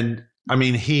 And I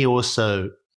mean, he also.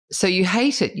 So you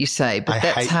hate it, you say, but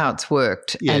that's how it's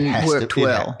worked and worked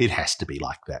well. It has to be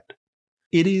like that.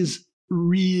 It is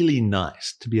really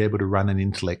nice to be able to run an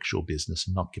intellectual business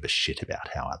and not give a shit about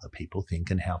how other people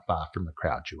think and how far from the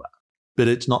crowd you are. But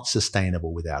it's not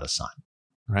sustainable without a Simon,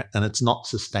 right? And it's not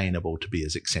sustainable to be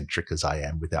as eccentric as I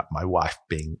am without my wife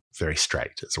being very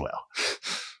straight as well.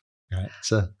 Right?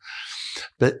 So,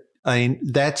 but I mean,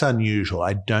 that's unusual.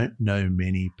 I don't know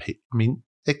many people. I mean,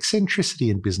 eccentricity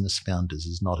in business founders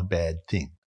is not a bad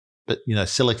thing. But,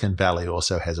 Silicon Valley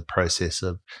also has a process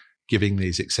of giving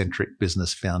these eccentric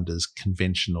business founders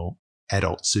conventional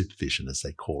adult supervision, as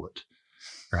they call it,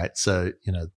 right? So,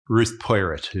 Ruth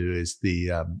Porat, who is the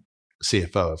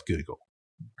CFO of Google,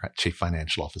 right, Chief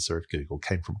Financial Officer of Google,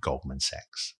 came from Goldman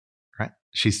Sachs, right?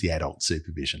 She's the adult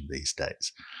supervision these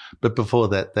days. But before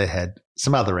that, they had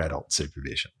some other adult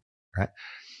supervision, right?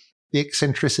 The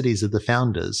eccentricities of the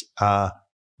founders are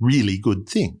really good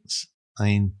things. I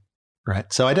mean,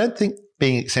 right? So I don't think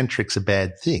being eccentric's a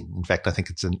bad thing. In fact, I think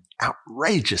it's an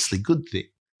outrageously good thing.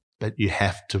 But you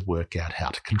have to work out how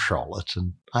to control it.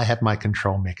 And I have my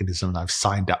control mechanism and I've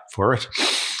signed up for it.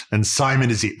 And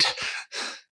Simon is it.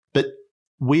 But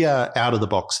we are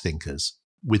out-of-the-box thinkers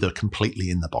with a completely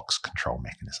in-the-box control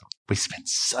mechanism. We spend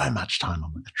so much time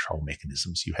on the control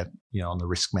mechanisms. You have, on the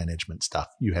risk management stuff,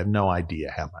 you have no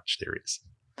idea how much there is.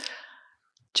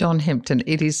 John Hempton,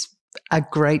 it is a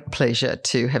great pleasure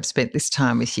to have spent this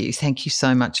time with you. Thank you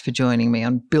so much for joining me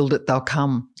on Build It, They'll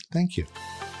Come. Thank you.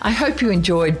 I hope you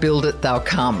enjoyed Build It, They'll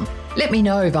Come. Let me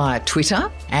know via Twitter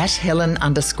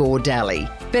 @Helen_Dalley.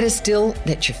 Better still,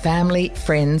 let your family,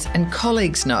 friends and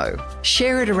colleagues know.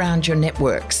 Share it around your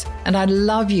networks. And I'd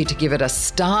love you to give it a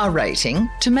star rating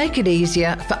to make it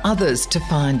easier for others to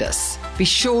find us. Be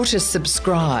sure to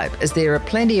subscribe, as there are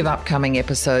plenty of upcoming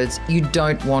episodes you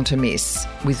don't want to miss,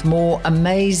 with more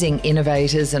amazing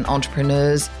innovators and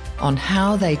entrepreneurs on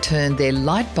how they turned their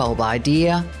light bulb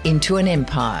idea into an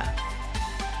empire.